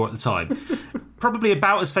Civil War at the time. Probably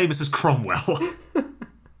about as famous as Cromwell.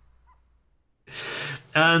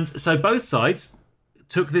 And so both sides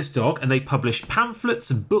took this dog and they published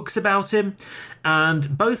pamphlets and books about him,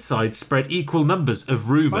 and both sides spread equal numbers of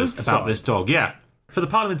rumours about this dog. Yeah. For the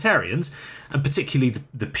parliamentarians, and particularly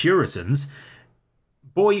the Puritans,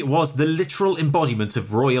 Boy was the literal embodiment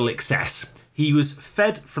of royal excess. He was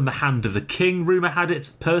fed from the hand of the king, rumour had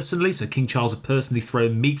it, personally, so King Charles had personally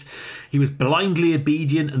thrown meat. He was blindly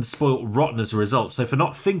obedient and spoilt rotten as a result, so for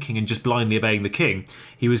not thinking and just blindly obeying the king,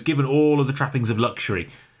 he was given all of the trappings of luxury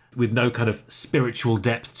with no kind of spiritual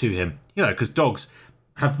depth to him. You know, because dogs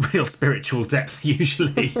have real spiritual depth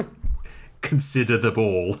usually. Consider the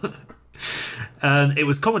ball. And it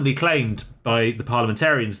was commonly claimed by the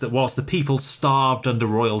parliamentarians that whilst the people starved under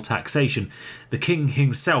royal taxation, the king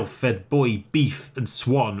himself fed Boy beef and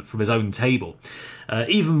swan from his own table.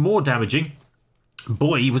 Even more damaging,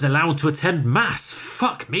 Boy was allowed to attend mass.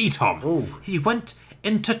 Fuck me, Tom. Ooh. He went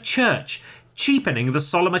into church, cheapening the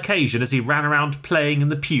solemn occasion as he ran around playing in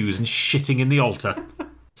the pews and shitting in the altar.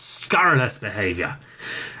 Scurrilous behaviour.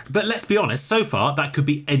 But let's be honest, so far that could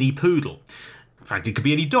be any poodle. In fact, it could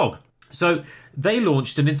be any dog. So they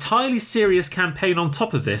launched an entirely serious campaign on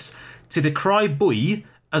top of this to decry Boy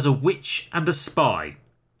as a witch and a spy.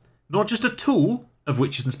 Not just a tool of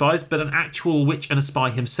witches and spies, but an actual witch and a spy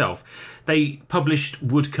himself. They published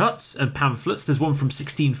woodcuts and pamphlets. There's one from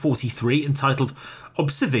 1643 entitled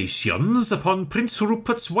Observations upon Prince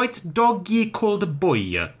Rupert's White Dog Ye Called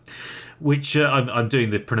Boy, which I'm doing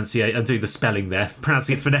the pronunciation, I'm doing the spelling there,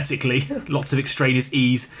 pronouncing it phonetically, lots of extraneous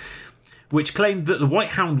E's, which claimed that the White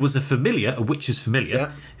Hound was a familiar, a witch's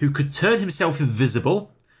familiar, who could turn himself invisible,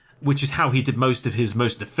 which is how he did most of his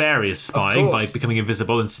most nefarious spying, by becoming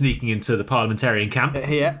invisible and sneaking into the parliamentarian camp.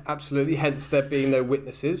 Yeah, absolutely. Hence there being no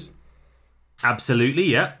witnesses. Absolutely,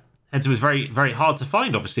 yeah. Hence it was very, very hard to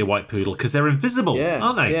find, obviously, a white poodle, because they're invisible,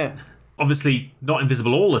 aren't they? Yeah. Obviously not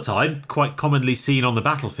invisible all the time, quite commonly seen on the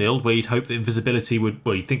battlefield, where you'd hope that invisibility would,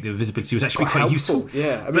 well, you'd think that invisibility was actually quite useful.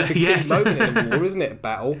 Yeah, I mean, it's a key moment in a war, isn't it, a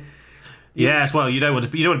battle? Yes, well, you don't want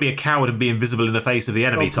to be a coward and be invisible in the face of the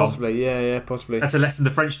enemy, Tom. Possibly, yeah, possibly. That's a lesson the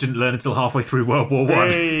French didn't learn until halfway through World War One.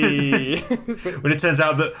 Hey. When it turns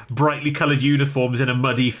out that brightly coloured uniforms in a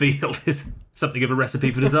muddy field is something of a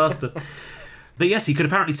recipe for disaster. But yes, he could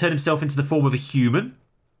apparently turn himself into the form of a human,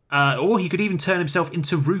 or he could even turn himself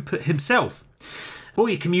into Rupert himself.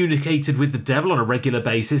 Boy communicated with the devil on a regular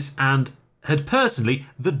basis and had personally,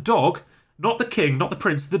 the dog, not the king, not the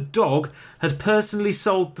prince, the dog had personally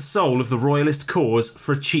sold the soul of the royalist cause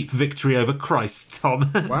for a cheap victory over Christ,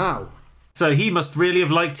 Tom. Wow. So he must really have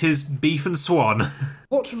liked his beef and swan.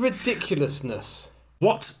 What ridiculousness.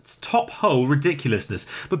 What top-hole ridiculousness.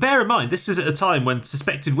 But bear in mind, this is at a time when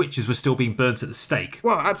suspected witches were still being burnt at the stake.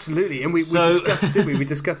 Well, absolutely. And we discussed, didn't we? We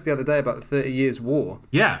discussed the other day about the 30 Years' War.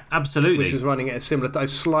 Yeah, absolutely. Which was running at a similar time,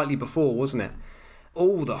 slightly before, wasn't it?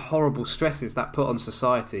 All the horrible stresses that put on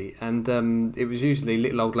society. And it was usually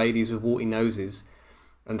little old ladies with warty noses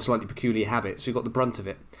and slightly peculiar habits who got the brunt of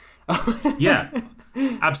it. Yeah.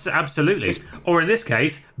 Absolutely. Or in this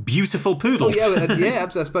case, beautiful poodles. Oh, yeah,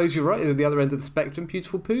 I suppose you're right. At the other end of the spectrum,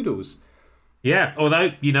 beautiful poodles. Yeah,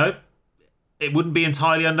 although, you know, it wouldn't be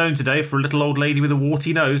entirely unknown today for a little old lady with a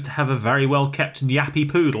warty nose to have a very well-kept yappy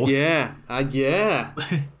poodle. Yeah, yeah.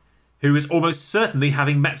 Who is almost certainly,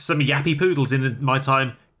 having met some yappy poodles in my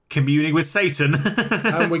time, communing with Satan.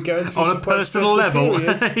 And we're going through on a personal level.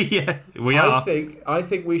 Yeah, we are. I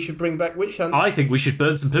think we should bring back witch hunts. I think we should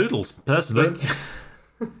burn some poodles, personally.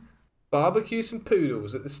 Barbecue some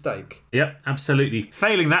poodles at the stake. Yep, absolutely.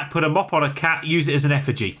 Failing that, put a mop on a cat, use it as an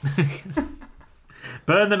effigy.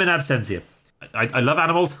 Burn them in absentia. I love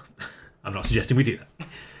animals. I'm not suggesting we do that.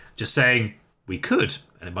 Just saying we could,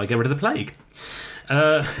 and it might get rid of the plague.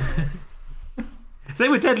 So they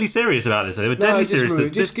were deadly serious about this. They were deadly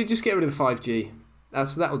serious. Just get rid of the 5G.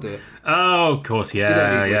 That'll do it. Oh, of course, yeah. You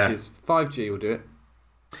don't need witches. 5G will do it.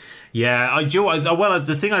 Yeah,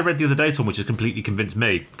 the thing I read the other day, Tom, which has completely convinced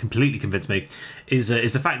me, is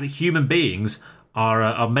the fact that human beings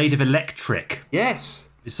are made of electric. Yes,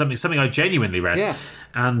 It's something I genuinely read. Yeah.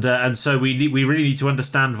 And so we really need to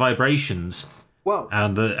understand vibrations. Well,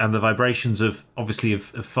 and the vibrations of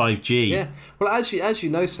 5G. Yeah. Well, as you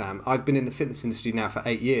know, Sam, I've been in the fitness industry now for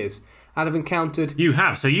 8 years, and I've encountered... You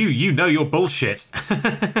have, so you know your bullshit.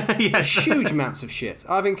 Yes. Huge amounts of shit.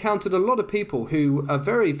 I've encountered a lot of people who are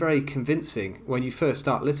very, very convincing when you first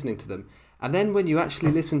start listening to them, and then when you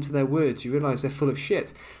actually listen to their words, you realise they're full of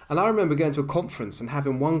shit. And I remember going to a conference and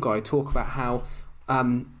having one guy talk about how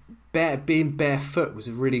being barefoot was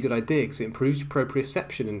a really good idea because it improves your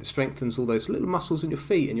proprioception and it strengthens all those little muscles in your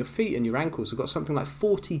feet, and your ankles have got something like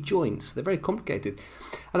 40 joints. They're very complicated.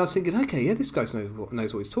 And I was thinking, okay, yeah, this guy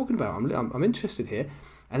knows what he's talking about. I'm interested here.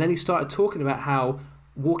 And then he started talking about how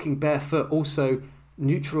walking barefoot also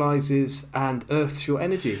neutralises and earths your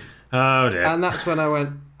energy. Oh dear. And that's when I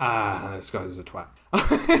went, this guy's a twat.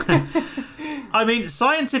 I mean,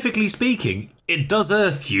 scientifically speaking, it does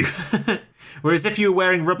earth you. Whereas if you were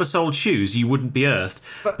wearing rubber-soled shoes, you wouldn't be earthed.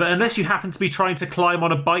 But unless you happen to be trying to climb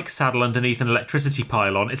on a bike saddle underneath an electricity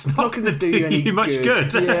pylon, it's not going to do you much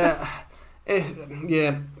good. Yeah,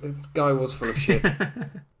 the guy was full of shit.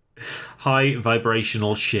 High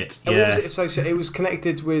vibrational shit. Yes. It was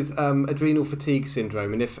connected with adrenal fatigue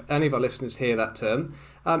syndrome, and if any of our listeners hear that term,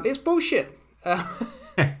 it's bullshit.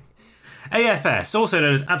 AFS, also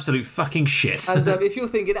known as absolute fucking shit. And if you're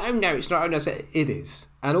thinking, oh no, it's not, it is.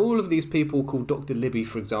 And all of these people called Dr. Libby,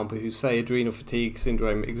 for example, who say adrenal fatigue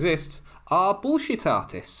syndrome exists, are bullshit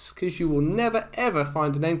artists, because you will never ever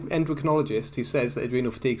find an endocrinologist who says that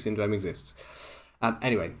adrenal fatigue syndrome exists.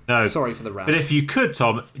 Anyway, no. Sorry for the rant. But if you could,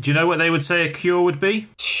 Tom, do you know what they would say a cure would be?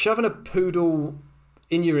 Shoving a poodle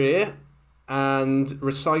in your ear and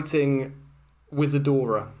reciting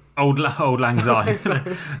Wizardora. Old Lang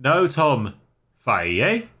Syne. No, Tom.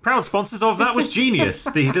 Faye, proud sponsors of That Was Genius,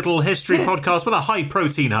 the little history podcast with a high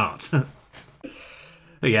protein heart.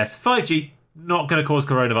 But yes, 5G, not going to cause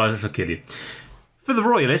coronavirus or kill you. For the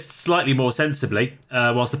royalists, slightly more sensibly,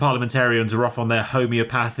 whilst the parliamentarians are off on their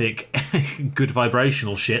homeopathic good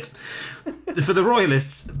vibrational shit, for the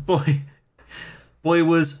royalists, Boy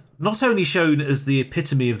was not only shown as the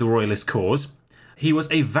epitome of the royalist cause, he was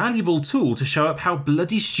a valuable tool to show up how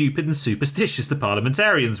bloody stupid and superstitious the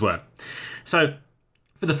parliamentarians were. So,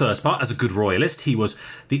 for the first part, as a good royalist, he was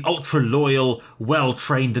the ultra-loyal,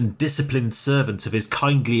 well-trained and disciplined servant of his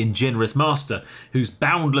kindly and generous master, whose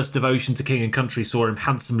boundless devotion to king and country saw him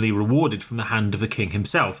handsomely rewarded from the hand of the king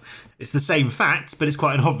himself. It's the same facts, but it's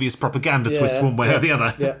quite an obvious propaganda twist one way or the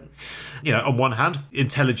other. Yeah. You know, on one hand,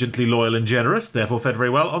 intelligently loyal and generous, therefore fed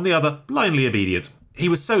very well. On the other, blindly obedient. He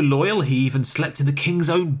was so loyal, he even slept in the king's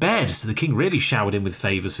own bed, so the king really showered him with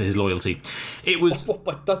favours for his loyalty. It was... What,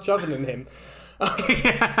 by Dutch ovening him?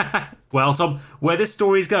 Well, Tom, where this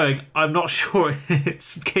story's going, I'm not sure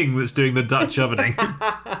it's King that's doing the Dutch ovening.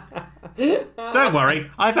 Don't worry,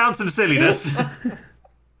 I found some silliness.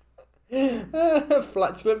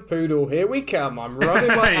 Flatulent poodle, here we come. I'm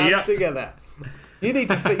rubbing my hands together. You need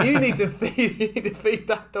to feed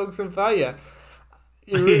that dog some fire.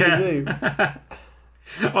 You really do.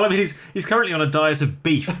 Well, I mean, he's currently on a diet of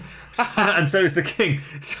beef, and so is the king.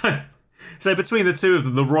 So between the two of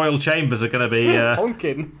them, the royal chambers are going to be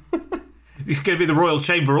honking. It's going to be the Royal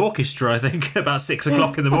Chamber Orchestra, I think, about 6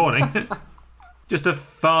 o'clock in the morning. Just a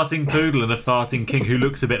farting poodle and a farting king who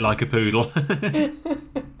looks a bit like a poodle.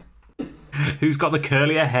 Who's got the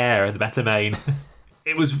curlier hair and the better mane?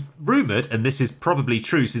 It was rumoured, and this is probably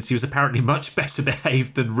true since he was apparently much better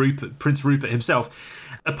behaved than Prince Rupert himself.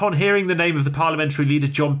 Upon hearing the name of the parliamentary leader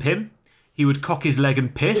John Pym, he would cock his leg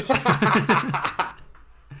and piss.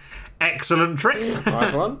 Excellent trick.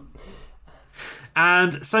 Nice one.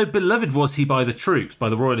 And so beloved was he by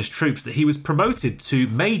the royalist troops, that he was promoted to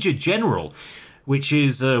Major General, which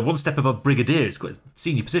is one step above Brigadier. It's quite a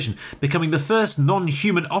senior position, becoming the first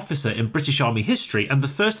non-human officer in British Army history and the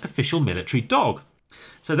first official military dog.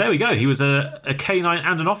 So there we go. He was a canine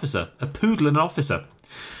and an officer, a poodle and an officer.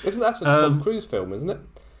 Isn't that a Tom Cruise film, isn't it?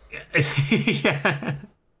 Yeah.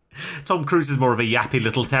 Tom Cruise is more of a yappy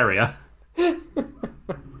little terrier.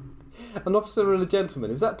 An officer and a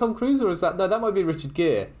gentleman. Is that Tom Cruise or is that... No, that might be Richard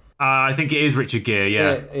Gere. I think it is Richard Gere,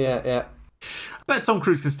 yeah. Yeah. But Tom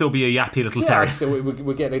Cruise can still be a yappy little terrier. So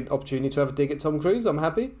we're getting an opportunity to have a dig at Tom Cruise. I'm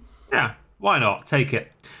happy. Yeah, why not? Take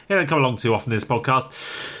it. He don't come along too often in this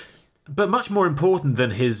podcast. But much more important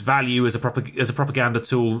than his value as a propaganda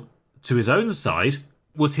tool to his own side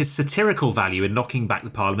was his satirical value in knocking back the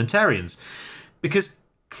parliamentarians. Because,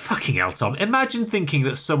 fucking hell, Tom, imagine thinking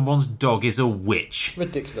that someone's dog is a witch.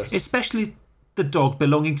 Ridiculous. Especially the dog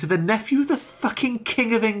belonging to the nephew of the fucking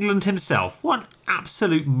King of England himself. What an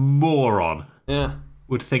absolute moron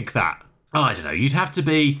would think that. I don't know. You'd have to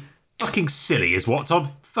be fucking silly, is what,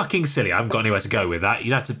 Tom? Fucking silly. I haven't got anywhere to go with that.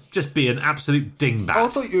 You'd have to just be an absolute dingbat. I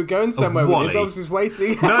thought you were going somewhere with this. I was just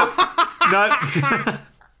waiting. No.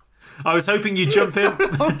 I was hoping you'd jump in.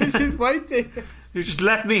 I was just waiting. You just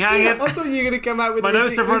left me hanging. I thought you were going to come out with my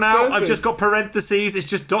notes have run out. I've just got parentheses. It's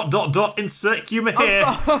just ... insert humour here,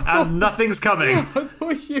 and nothing's coming. I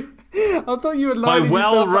thought you were lining my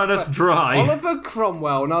well runneth dry. Oliver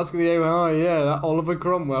Cromwell, and I was going to go, oh yeah, that Oliver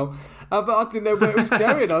Cromwell. But I didn't know where it was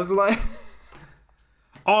going. I was like,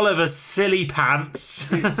 Oliver Silly Pants.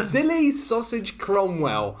 Silly Sausage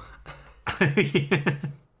Cromwell. Yeah.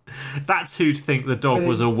 That's who'd think the dog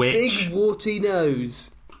was a witch. Big warty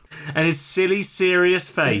nose. And his silly, serious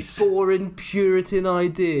face. Boring Puritan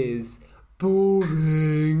ideas.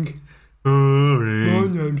 Boring. Boring. My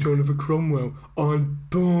name's Oliver Cromwell. I'm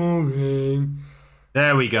boring.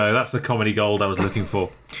 There we go. That's the comedy gold I was looking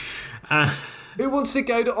for. Who wants to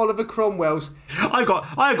go to Oliver Cromwell's? I've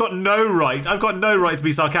got no right. I've got no right to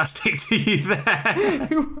be sarcastic to you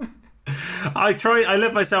there. I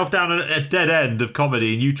let myself down a dead end of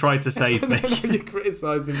comedy, and you tried to save me. You're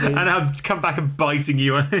criticising me. And I've come back and biting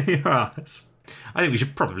you on your ass. I think we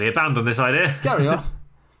should probably abandon this idea. Carry on.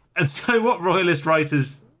 And so what royalist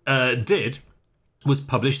writers did was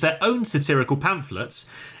publish their own satirical pamphlets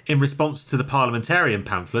in response to the parliamentarian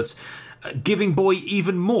pamphlets, giving Boy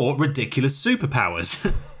even more ridiculous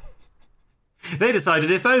superpowers. They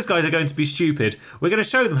decided if those guys are going to be stupid, we're going to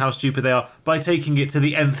show them how stupid they are by taking it to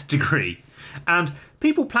the nth degree. And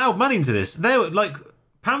people ploughed money into this. They were like,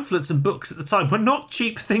 pamphlets and books at the time were not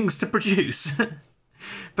cheap things to produce.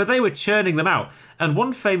 But they were churning them out. And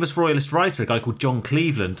one famous royalist writer, a guy called John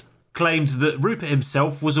Cleveland, claimed that Rupert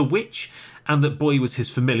himself was a witch and that Boy was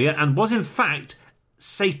his familiar and was in fact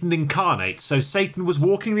Satan incarnate. So Satan was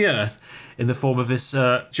walking the earth in the form of this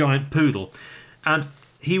giant poodle. And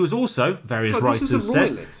he was also, various writers this was a said...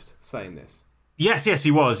 royalist saying this? Yes,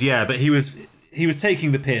 he was, yeah, but he was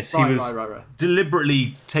taking the piss. Right, he was right.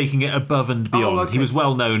 deliberately taking it above and beyond. Oh, okay. He was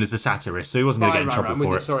well known as a satirist, so he wasn't going to get in trouble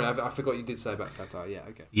for it. Sorry, I forgot you did say about satire. Yeah,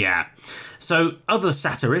 okay. Yeah. So other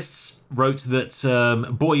satirists wrote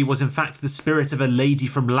that Boy was in fact the spirit of a lady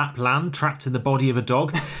from Lapland trapped in the body of a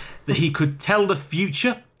dog, that he could tell the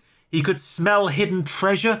future, he could smell hidden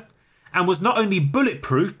treasure, and was not only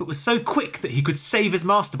bulletproof, but was so quick that he could save his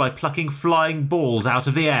master by plucking flying balls out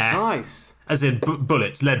of the air. Nice. As in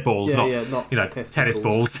bullets, lead balls, not tennis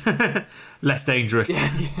balls. Less dangerous.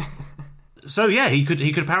 Yeah. So yeah, he could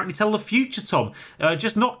apparently tell the future, Tom.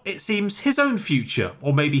 Just not, it seems, his own future.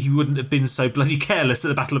 Or maybe he wouldn't have been so bloody careless at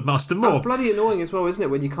the Battle of Master Moor. Bloody annoying as well, isn't it,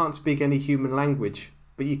 when you can't speak any human language,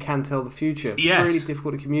 but you can tell the future. Yes. It's really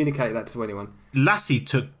difficult to communicate that to anyone. Lassie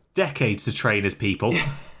took decades to train his people.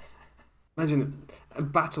 Imagine a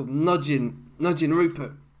battle nudging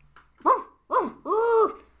Rupert.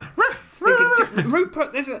 Thinking,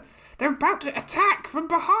 Rupert, they're about to attack from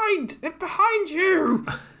behind. They're behind you.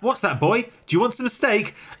 What's that, Boy? Do you want some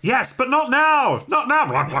steak? Yes, but not now. Not now.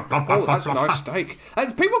 Oh, that's a nice steak.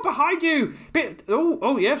 There's people behind you.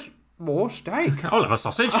 Oh, yes, more steak. I'll have a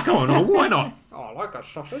sausage. Go on. Oh, why not? Oh, I like a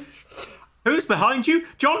sausage. Who's behind you?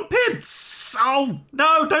 John Pibs. Oh,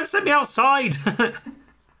 no, don't send me outside.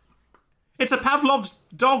 It's a Pavlov's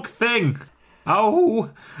dog thing.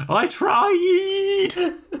 Oh, I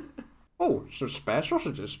tried. Oh, some spare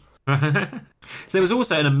sausages. So there was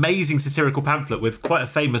also an amazing satirical pamphlet with quite a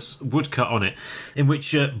famous woodcut on it, in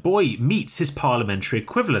which Boy meets his parliamentary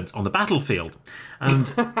equivalent on the battlefield.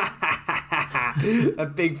 And a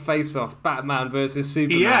big face-off, Batman versus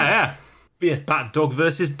Superman. Yeah. Be a bat dog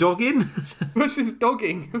versus dogging. Versus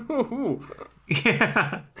dogging.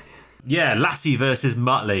 Yeah, Lassie versus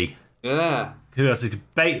Muttley. Yeah. Who else?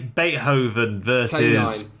 Beethoven versus...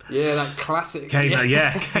 K9. Yeah, that classic. K9,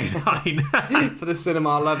 yeah, K9. For the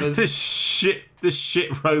cinema lovers. The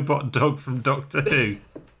shit robot dog from Doctor Who.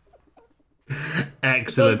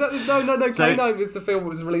 Excellent. No, K9 was the film that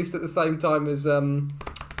was released at the same time as...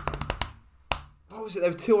 what was it? There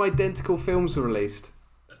were two identical films were released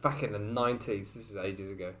back in the 90s. This is ages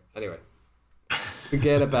ago. Anyway,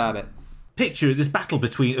 forget about it. Picture this battle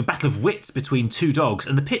of wits between two dogs,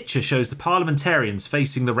 and the picture shows the parliamentarians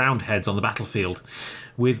facing the Roundheads on the battlefield,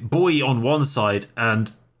 with Boy on one side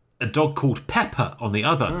and a dog called Pepper on the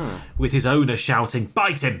other, with his owner shouting,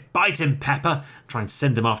 bite him, Pepper, trying to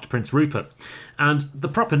send him after Prince Rupert. And the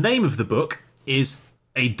proper name of the book is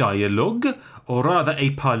A Dialogue, or rather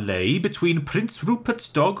a parley, between Prince Rupert's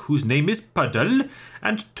dog, whose name is Puddle,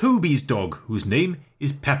 and Toby's dog, whose name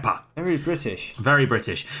is Pepper. Very British. Very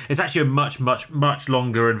British. It's actually a much, much, much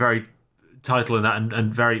longer and very title in that,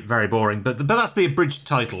 and very, very boring. But that's the abridged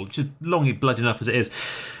title, which is long blood enough as it is.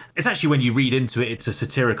 It's actually, when you read into it, it's a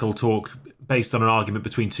satirical talk based on an argument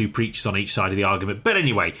between two preachers on each side of the argument. But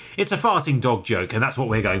anyway, it's a farting dog joke, and that's what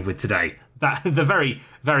we're going with today. The very,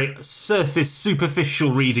 very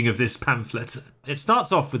superficial reading of this pamphlet. It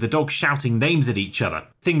starts off with the dogs shouting names at each other.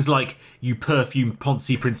 Things like, "You perfumed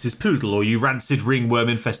Poncy Prince's poodle," or "You rancid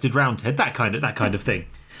ringworm-infested roundhead," that kind of thing.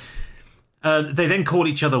 They then call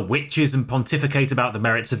each other witches and pontificate about the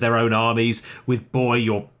merits of their own armies, with "Boy,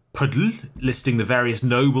 you're Puddle," listing the various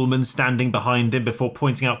noblemen standing behind him before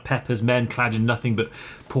pointing out Pepper's men clad in nothing but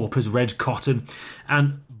Pauper's red cotton.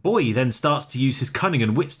 And Boy then starts to use his cunning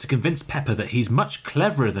and wits to convince Pepper that he's much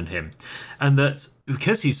cleverer than him, and that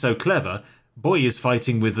because he's so clever, Boy is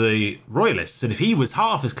fighting with the royalists, and if he was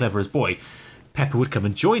half as clever as Boy, Pepper would come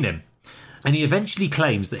and join him. And he eventually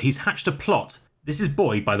claims that he's hatched a plot. This is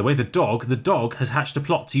Boy, by the way, the dog. The dog has hatched a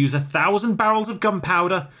plot to use 1,000 barrels of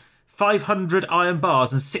gunpowder, 500 iron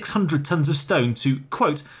bars and 600 tons of stone to,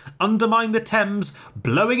 quote, "undermine the Thames,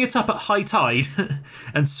 blowing it up at high tide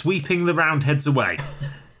and sweeping the Roundheads away."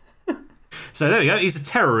 So there we go, he's a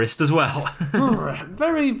terrorist as well.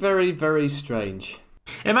 Very, very, very strange.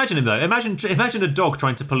 Imagine him, though. Imagine a dog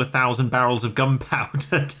trying to pull 1,000 barrels of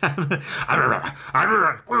gunpowder down.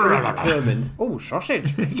 Very determined. Oh,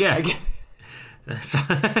 sausage. Yeah.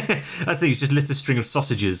 That's he's just lit a string of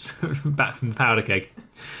sausages back from the powder keg.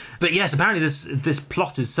 But yes, apparently this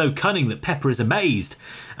plot is so cunning that Pepper is amazed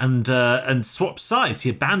and swaps sides. He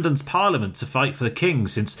abandons Parliament to fight for the king,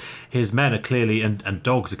 since his men are clearly and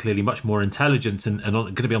dogs are clearly much more intelligent and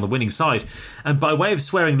going to be on the winning side. And by way of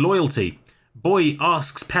swearing loyalty, Boy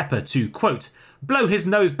asks Pepper to, quote, "blow his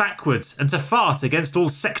nose backwards and to fart against all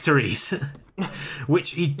sectaries."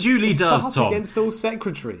 Which he duly does, fart Tom. Against all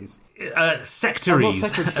secretaries? Sectaries,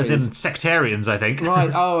 as in sectarians, I think.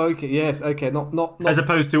 Right, oh, okay, yes, okay, not as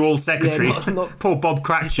opposed to all secretaries. Yeah, not... Poor Bob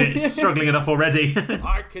Cratchit is struggling enough already.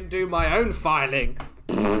 I can do my own filing.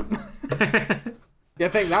 You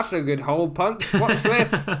think that's a good hole punch? Watch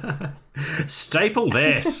this. Staple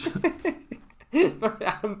this.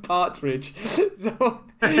 Alan Partridge. Is that what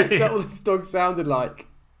this dog sounded like?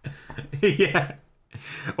 Yeah.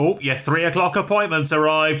 Oh, your 3 o'clock appointment's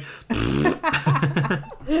arrived.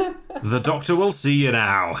 The doctor will see you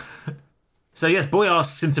now. So yes, Boy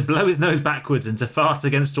asks him to blow his nose backwards and to fart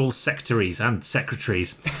against all sectaries and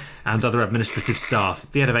secretaries and other administrative staff,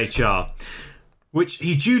 the head of HR. Which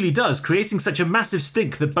he duly does, creating such a massive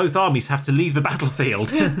stink that both armies have to leave the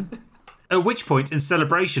battlefield. At which point, in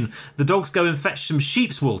celebration, the dogs go and fetch some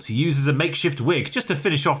sheep's wool to use as a makeshift wig, just to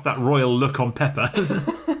finish off that royal look on Pepper.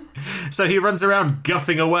 So he runs around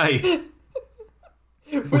guffing away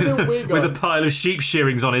with a pile of sheep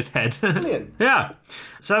shearings on his head. Brilliant. Yeah.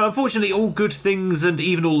 So unfortunately, all good things and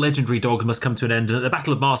even all legendary dogs must come to an end. And at the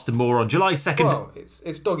Battle of Marston Moor on July 2nd... Well,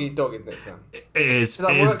 it's dog eat dog, isn't it, Sam? It is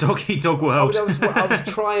dog eat dog world. I was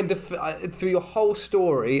trying to... through your whole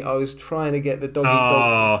story, I was trying to get the dog eat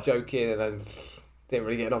dog joke in, and I didn't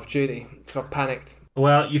really get an opportunity. So I panicked.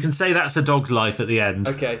 Well, you can say that's a dog's life at the end.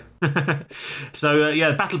 Okay. So,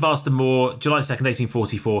 Battle of Marston Moor, July 2nd,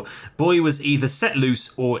 1844. Boy was either set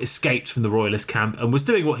loose or escaped from the royalist camp and was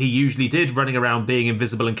doing what he usually did, running around being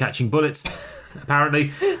invisible and catching bullets,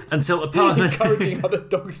 apparently, until a Parliament... Encouraging other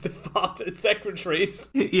dogs to fart at secretaries.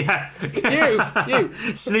 Yeah.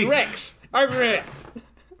 You, Rex, over here.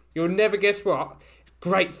 You'll never guess what.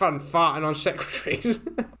 Great fun farting on secretaries.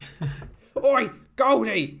 Oi,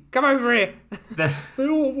 Goldie, come over here.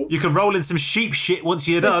 You can roll in some sheep shit once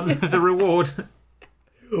you're done as a reward.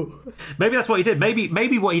 Maybe that's what he did.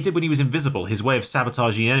 Maybe what he did when he was invisible, his way of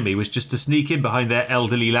sabotaging the enemy, was just to sneak in behind their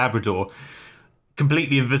elderly Labrador,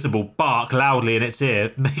 completely invisible, bark loudly in its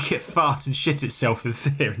ear, make it fart and shit itself in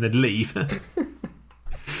fear, and then leave.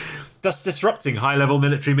 Thus disrupting high-level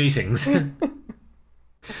military meetings.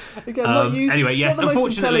 Again, anyway, yes,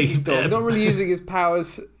 unfortunately... not really using his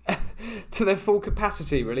powers to their full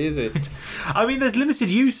capacity, really, is it? I mean, there's limited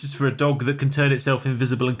uses for a dog that can turn itself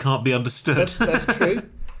invisible and can't be understood. That's true.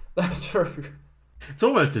 That's true. It's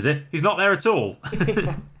almost as if he's not there at all.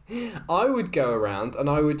 Yeah. I would go around and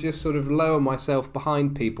I would just sort of lower myself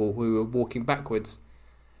behind people who were walking backwards.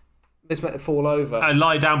 Just let them fall over. And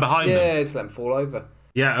lie down behind them? Yeah, just let them fall over.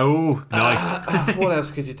 Yeah, oh, nice. What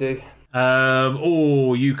else could you do?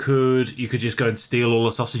 Or you could just go and steal all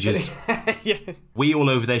the sausages. Yeah. Wee all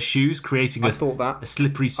over their shoes, creating a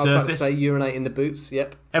slippery surface. I was about to say urinate in the boots,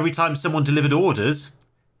 yep. Every time someone delivered orders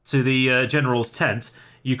to the general's tent,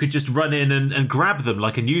 you could just run in and grab them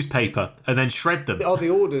like a newspaper and then shred them. Oh, the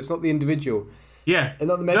orders, not the individual. Yeah. And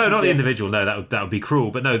not the messenger. No, not the individual. No, that would be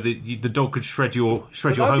cruel. But no, the dog could shred your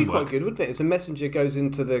homework. That would be quite good, wouldn't it? It's a messenger goes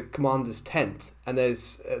into the commander's tent and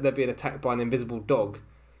they're being attacked by an invisible dog.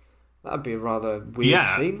 That'd be a rather weird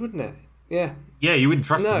scene, wouldn't it? Yeah. Yeah, you wouldn't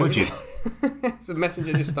trust them, would you? So the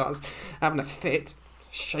messenger just starts having a fit,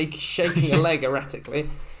 shaking a leg erratically.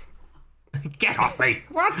 Get off me!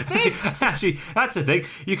 What's this? Actually, that's the thing.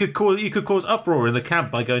 You could cause uproar in the camp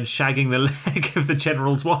by going shagging the leg of the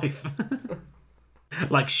general's wife,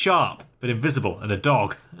 like Sharp but invisible and a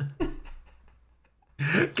dog.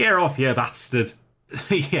 Get off, you bastard!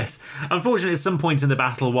 Yes. Unfortunately, at some point in the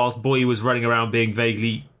battle, whilst Boy was running around being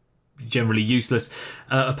vaguely, generally useless,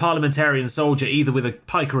 a parliamentarian soldier, either with a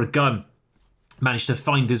pike or a gun, managed to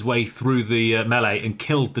find his way through the melee and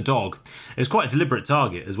killed the dog. It was quite a deliberate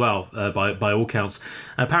target as well, by all counts.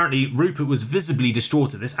 Apparently, Rupert was visibly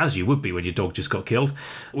distraught at this, as you would be when your dog just got killed,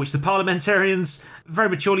 which the parliamentarians very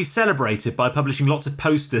maturely celebrated by publishing lots of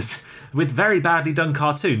posters with very badly done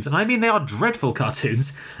cartoons, and I mean they are dreadful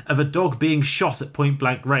cartoons, of a dog being shot at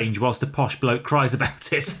point-blank range whilst a posh bloke cries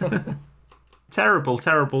about it. Terrible,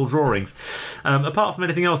 terrible drawings. Apart from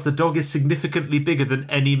anything else, the dog is significantly bigger than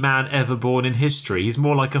any man ever born in history. He's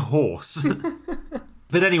more like a horse.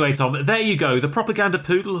 But anyway, Tom, there you go. The propaganda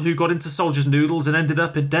poodle who got into soldiers' noodles and ended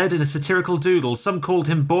up dead in a satirical doodle. Some called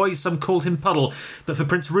him Boy, some called him Puddle. But for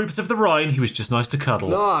Prince Rupert of the Rhine, he was just nice to cuddle.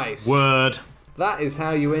 Nice. Word. That is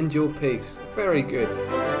how you end your piece. Very good.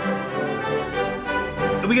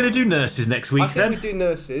 Are we going to do nurses next week, then? I think we do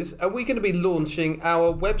nurses. Are we going to be launching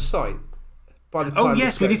our website? By the time oh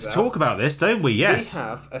yes, we need to talk about this, don't we? Yes. We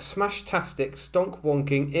have a smash-tastic,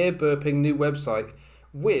 stonk-wonking, ear-burping new website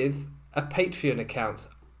with a Patreon account.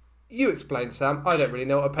 You explain, Sam. I don't really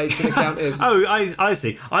know what a Patreon account is. Oh, I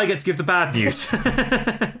see. I get to give the bad news.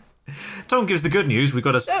 Tom gives the good news. We've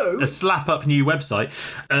got a slap-up new website,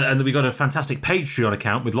 and we've got a fantastic Patreon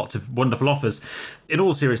account with lots of wonderful offers. In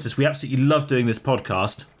all seriousness, we absolutely love doing this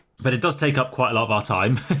podcast. But it does take up quite a lot of our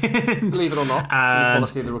time. Believe it or not, for the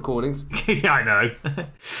quality of the recordings. Yeah, I know.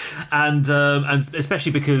 And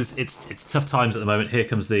especially because it's tough times at the moment. Here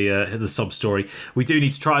comes the sob story. We do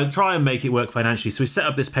need to try and make it work financially. So we set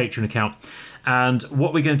up this Patreon account. And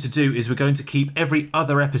what we're going to do is we're going to keep every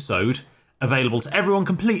other episode available to everyone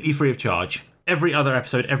completely free of charge. Every other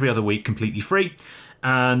episode, every other week, completely free.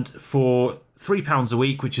 And for £3 a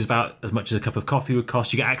week, which is about as much as a cup of coffee would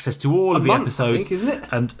cost, you get access to all of the episodes. I think, isn't it?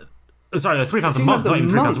 And sorry, £3 a month, not even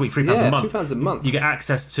 £3 a week, £3 a month. £3 a month. You get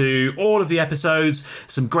access to all of the episodes,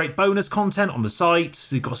 some great bonus content on the site.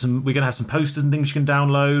 We're going to have some posters and things you can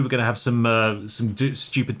download. We're going to have some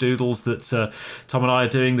stupid doodles that Tom and I are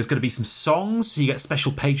doing. There's going to be some songs. So you get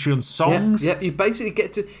special Patreon songs. Yeah, you basically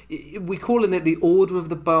get to. We're calling it the Order of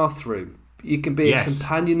the Bathroom. You can be a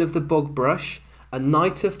companion of the bog brush, a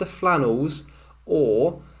knight of the flannels,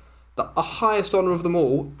 or the highest honour of them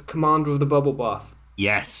all, commander of the bubble bath.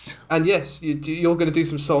 Yes. And yes, you're going to do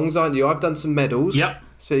some songs, aren't you? I've done some medals. Yep.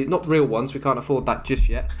 So not real ones, we can't afford that just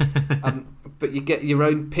yet. But you get your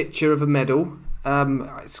own picture of a medal.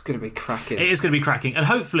 It's going to be cracking. It is going to be cracking, and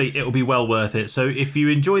hopefully it will be well worth it. So if you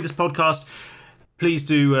enjoy this podcast, please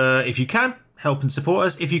do, if you can, help and support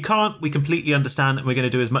us. If you can't, we completely understand, and we're going to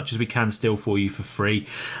do as much as we can still for you for free.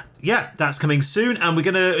 Yeah, that's coming soon, and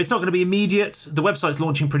it's not going to be immediate. The website's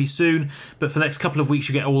launching pretty soon, but for the next couple of weeks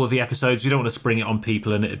you get all of the episodes. We don't want to spring it on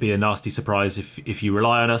people, and it'd be a nasty surprise if you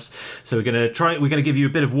rely on us. So we're going to give you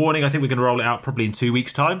a bit of warning. I think we're going to roll it out probably in 2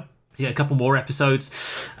 weeks' time. Yeah, a couple more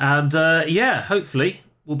episodes, and hopefully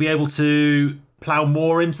we'll be able to plough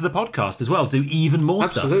more into the podcast as well, do even more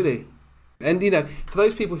stuff. Absolutely. And for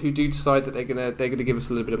those people who do decide that they're gonna give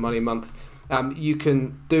us a little bit of money a month, you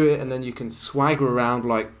can do it, and then you can swagger around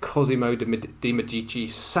like Cosimo de Medici,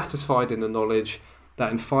 satisfied in the knowledge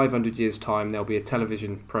that in 500 years' time there'll be a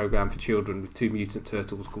television program for children with 2 mutant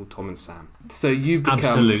turtles called Tom and Sam. So you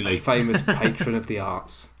become a famous patron of the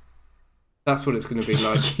arts. That's what it's going to be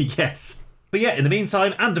like. Yes. But yeah, in the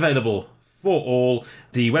meantime, and available for all,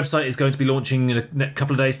 the website is going to be launching in a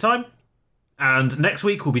couple of days' time. And next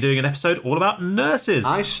week we'll be doing an episode all about nurses.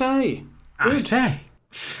 I say. Good. I say.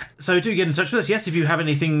 So do get in touch with us. Yes, if you have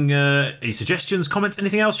anything, any suggestions, comments,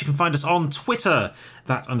 anything else, you can find us on Twitter,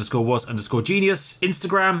 _was_genius,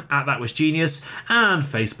 Instagram, @thatwasgenius, and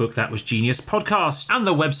Facebook, That Was Genius Podcast. And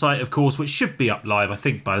the website, of course, which should be up live, I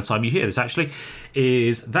think, by the time you hear this, actually,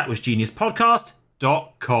 is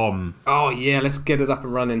thatwasgeniuspodcast.com. Oh, yeah, let's get it up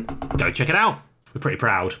and running. Go check it out. We're pretty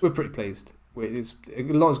proud. We're pretty pleased. A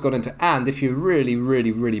lot's gone into, and if you're really,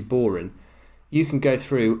 really, really boring, you can go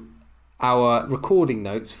through our recording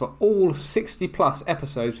notes for all 60 plus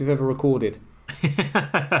episodes we've ever recorded.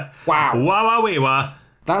 Wow. Wah.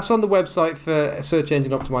 That's on the website for search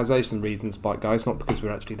engine optimization reasons, guys, not because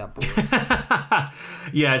we're actually that bored.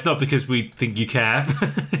 Yeah, it's not because we think you care.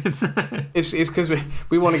 It's because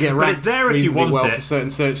we want to get ranked. But it's there if you want well it. For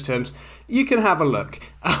certain search terms. You can have a look.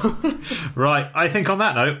 Right, I think on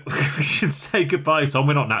that note, we should say goodbye, Tom.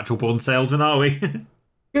 We're not natural born salesmen, are we?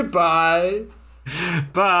 Goodbye.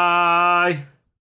 Bye.